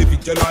in a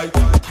living your life.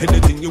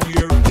 Anything you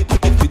wear, it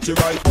fit you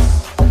right.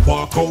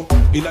 Walk out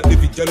in a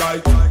living your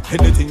life.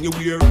 Anything you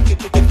wear,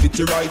 it fit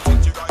you right.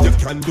 You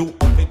can do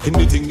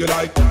anything you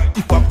like.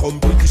 If a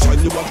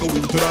competition you are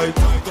going tonight,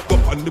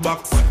 up on the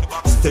box,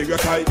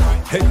 stereotype.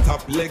 Head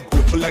top, leg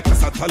open like a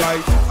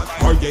satellite.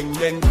 Or yang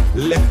yang,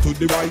 left to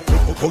the right.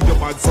 How your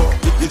bad so,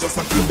 you just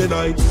a feel the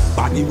night.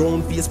 Body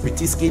round, face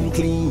pretty, skin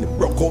clean.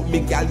 Rock out me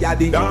gal, ya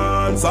the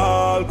dance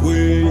all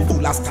queen.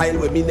 Full of style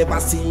where me never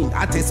seen.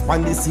 I test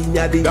pan the scene,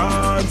 ya the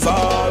dance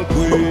all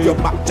queen. Up your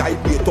back,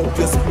 gyrate up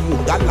your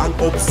spleen. Galang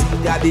up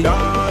scene, ya the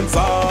dance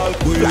all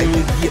queen. Like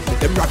the gate,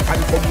 them rock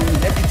and come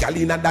in. Every gal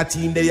in that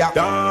team, they are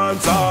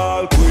dance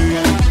all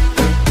queen.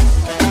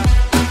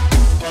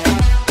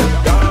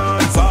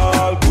 Dance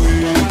all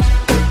queen.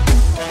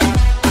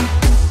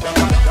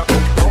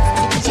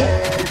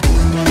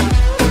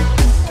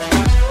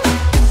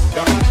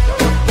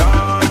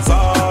 Dance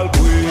all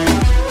queen.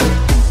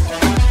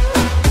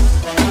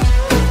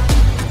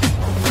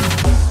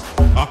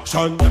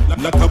 Action,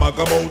 not a bag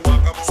about.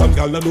 Some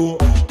gal know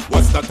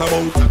what's that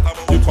about.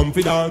 You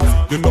confident,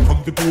 you know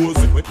come to pose.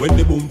 When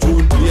the boom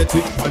tune, play it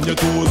on your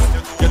toes.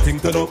 You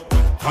think turn up,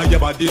 tie your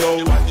body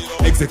out.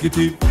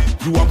 Executive,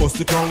 you a bust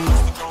the crown.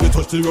 You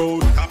touch the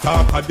road,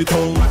 talk at the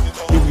town.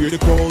 You wear the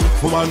crown,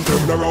 come on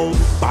turn around.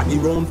 Body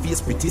round,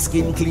 face pretty,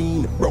 skin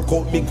clean. Rock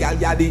out me gal,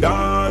 ya the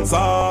dance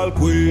all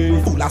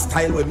queen. Full of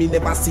style where me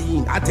never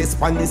seen. I test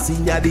pan the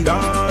scene, ya the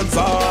dance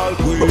all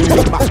queen.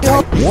 Back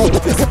time,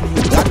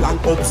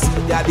 galang up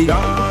scene, ya the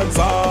dance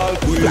all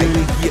queen. Like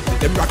the gate,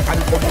 them rock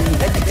and come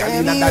in. Every gal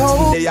in that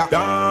team, they a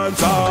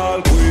dance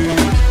all queen.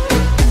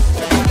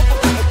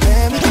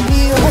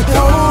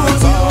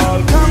 Dance all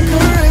queen.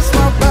 Caress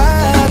my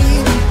body,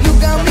 you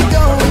got me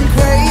going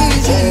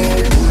crazy.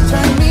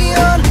 Turn me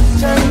on,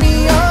 let me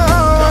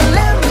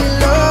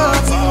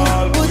love you.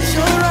 Put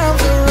your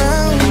arms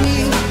around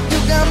me, you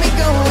got me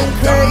going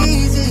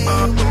crazy.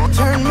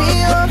 Turn me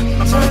on.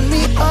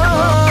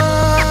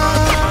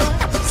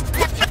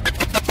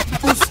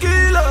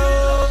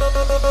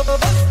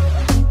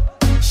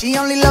 She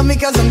only love me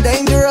cause I'm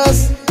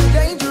dangerous.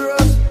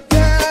 Dangerous,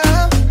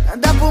 yeah.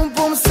 And that boom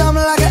boom sound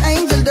like an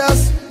angel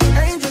does.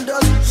 Angel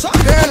does.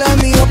 Girl, let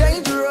me up.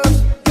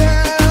 Dangerous,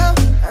 yeah.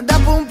 And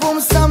that boom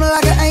boom sound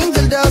like an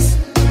angel does.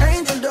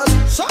 Angel does.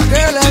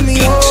 Girl, let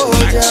me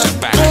hold ya.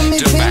 Put me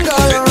finger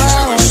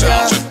around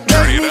ya.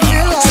 Make me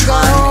feel like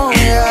a home,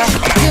 yeah.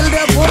 Kill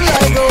that boy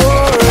like a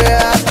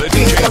warrior.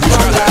 Kill that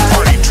boy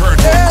like.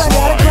 Girl, I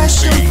got a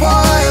question for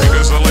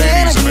you.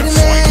 Can I get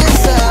an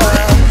answer?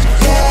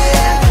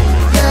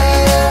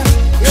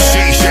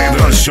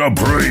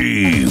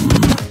 Supreme.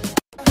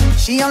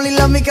 She only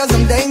love me cause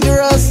I'm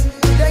dangerous.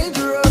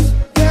 Dangerous,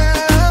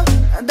 yeah.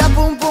 And that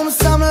boom boom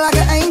sound like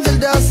an angel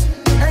does.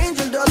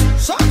 Angel does.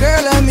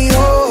 Girl, let me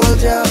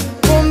hold ya.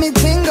 Put me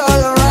tingle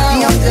around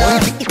ya.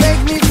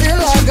 Make me feel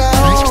like a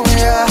home,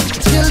 yeah.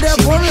 Kill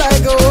that one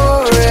like a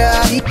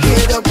warrior.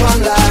 Kill that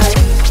one like.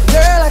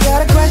 Girl, I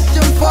got a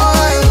question for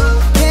you.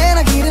 Can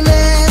I get an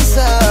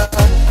answer?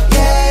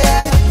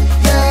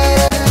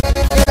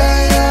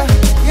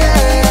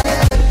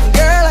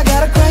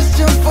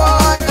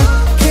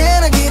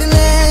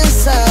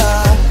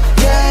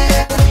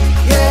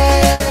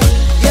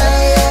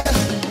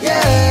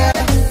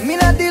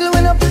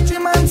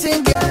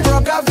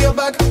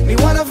 Me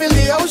wanna feel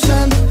the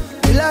ocean.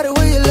 Me like the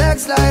way your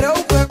legs slide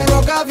open.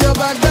 Broke off your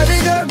back, baby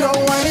girl, don't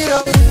wind it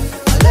up. I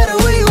like the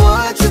way you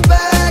watch your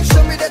back.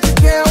 Show me that you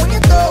care when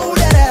you throw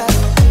that ass.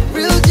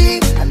 Real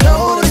G, I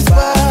know this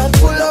spot.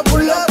 Pull up,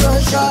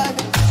 one shot.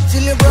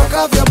 Till you broke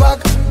off your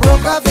back.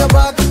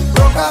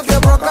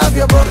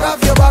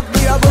 off your back,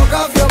 me I broke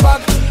off your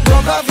back,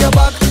 broke off your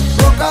back,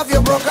 broke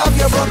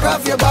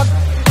off your back.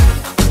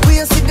 We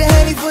ain't sit the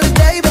Henny for the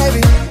day,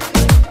 baby.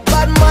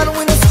 Bad man,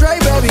 we no stray,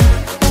 baby.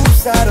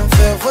 Oops, I done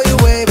fell for your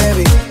way,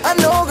 baby. I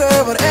know,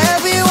 girl, but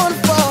everyone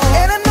fall.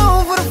 And I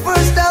know for the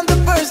first time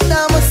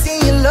I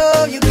seen your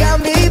love, you got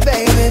me,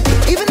 baby.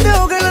 Even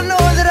though, girl, I know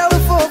that I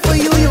will fall for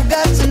you, you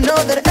got to know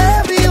that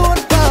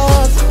everyone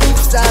falls.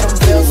 Oops, I done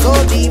fell so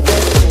deep,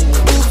 baby.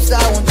 Oops,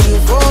 I want you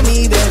for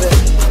me, baby.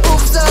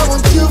 Oops, I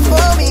want you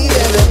for me,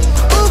 baby.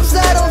 Oops,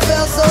 I done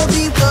fell so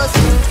deep, cause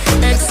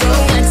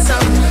XOXO,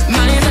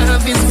 my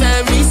love is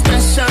very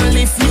special.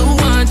 If you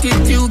want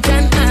it, you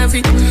can have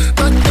it,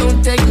 but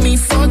don't take me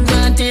for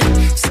granted.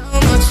 So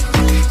much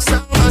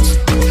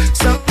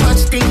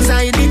things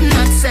I did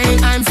not say.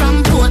 I'm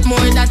from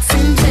Portmore, that's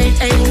in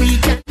JA. We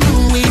can do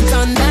it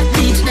on that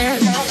beach there.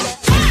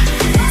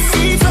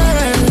 Fever,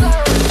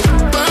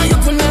 buy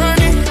up for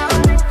money.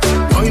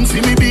 Wine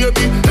see me,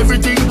 baby,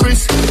 everything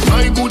crisp.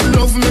 My good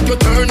love make you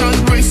turn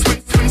and crisp.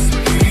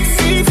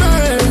 Fever,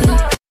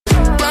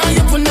 buy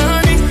up for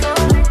money.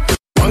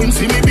 Wine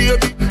see me,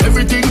 baby,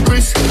 everything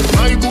crisp.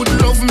 My good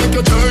love make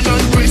you turn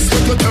and crisp.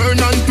 Make you turn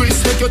and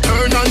crisp. Make you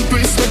turn and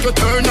crisp. Make you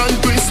turn and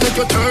crisp. Make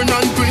you turn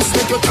and crisp.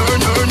 Make you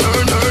turn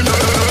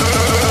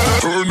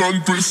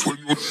and crisp when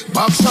you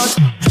back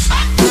shot.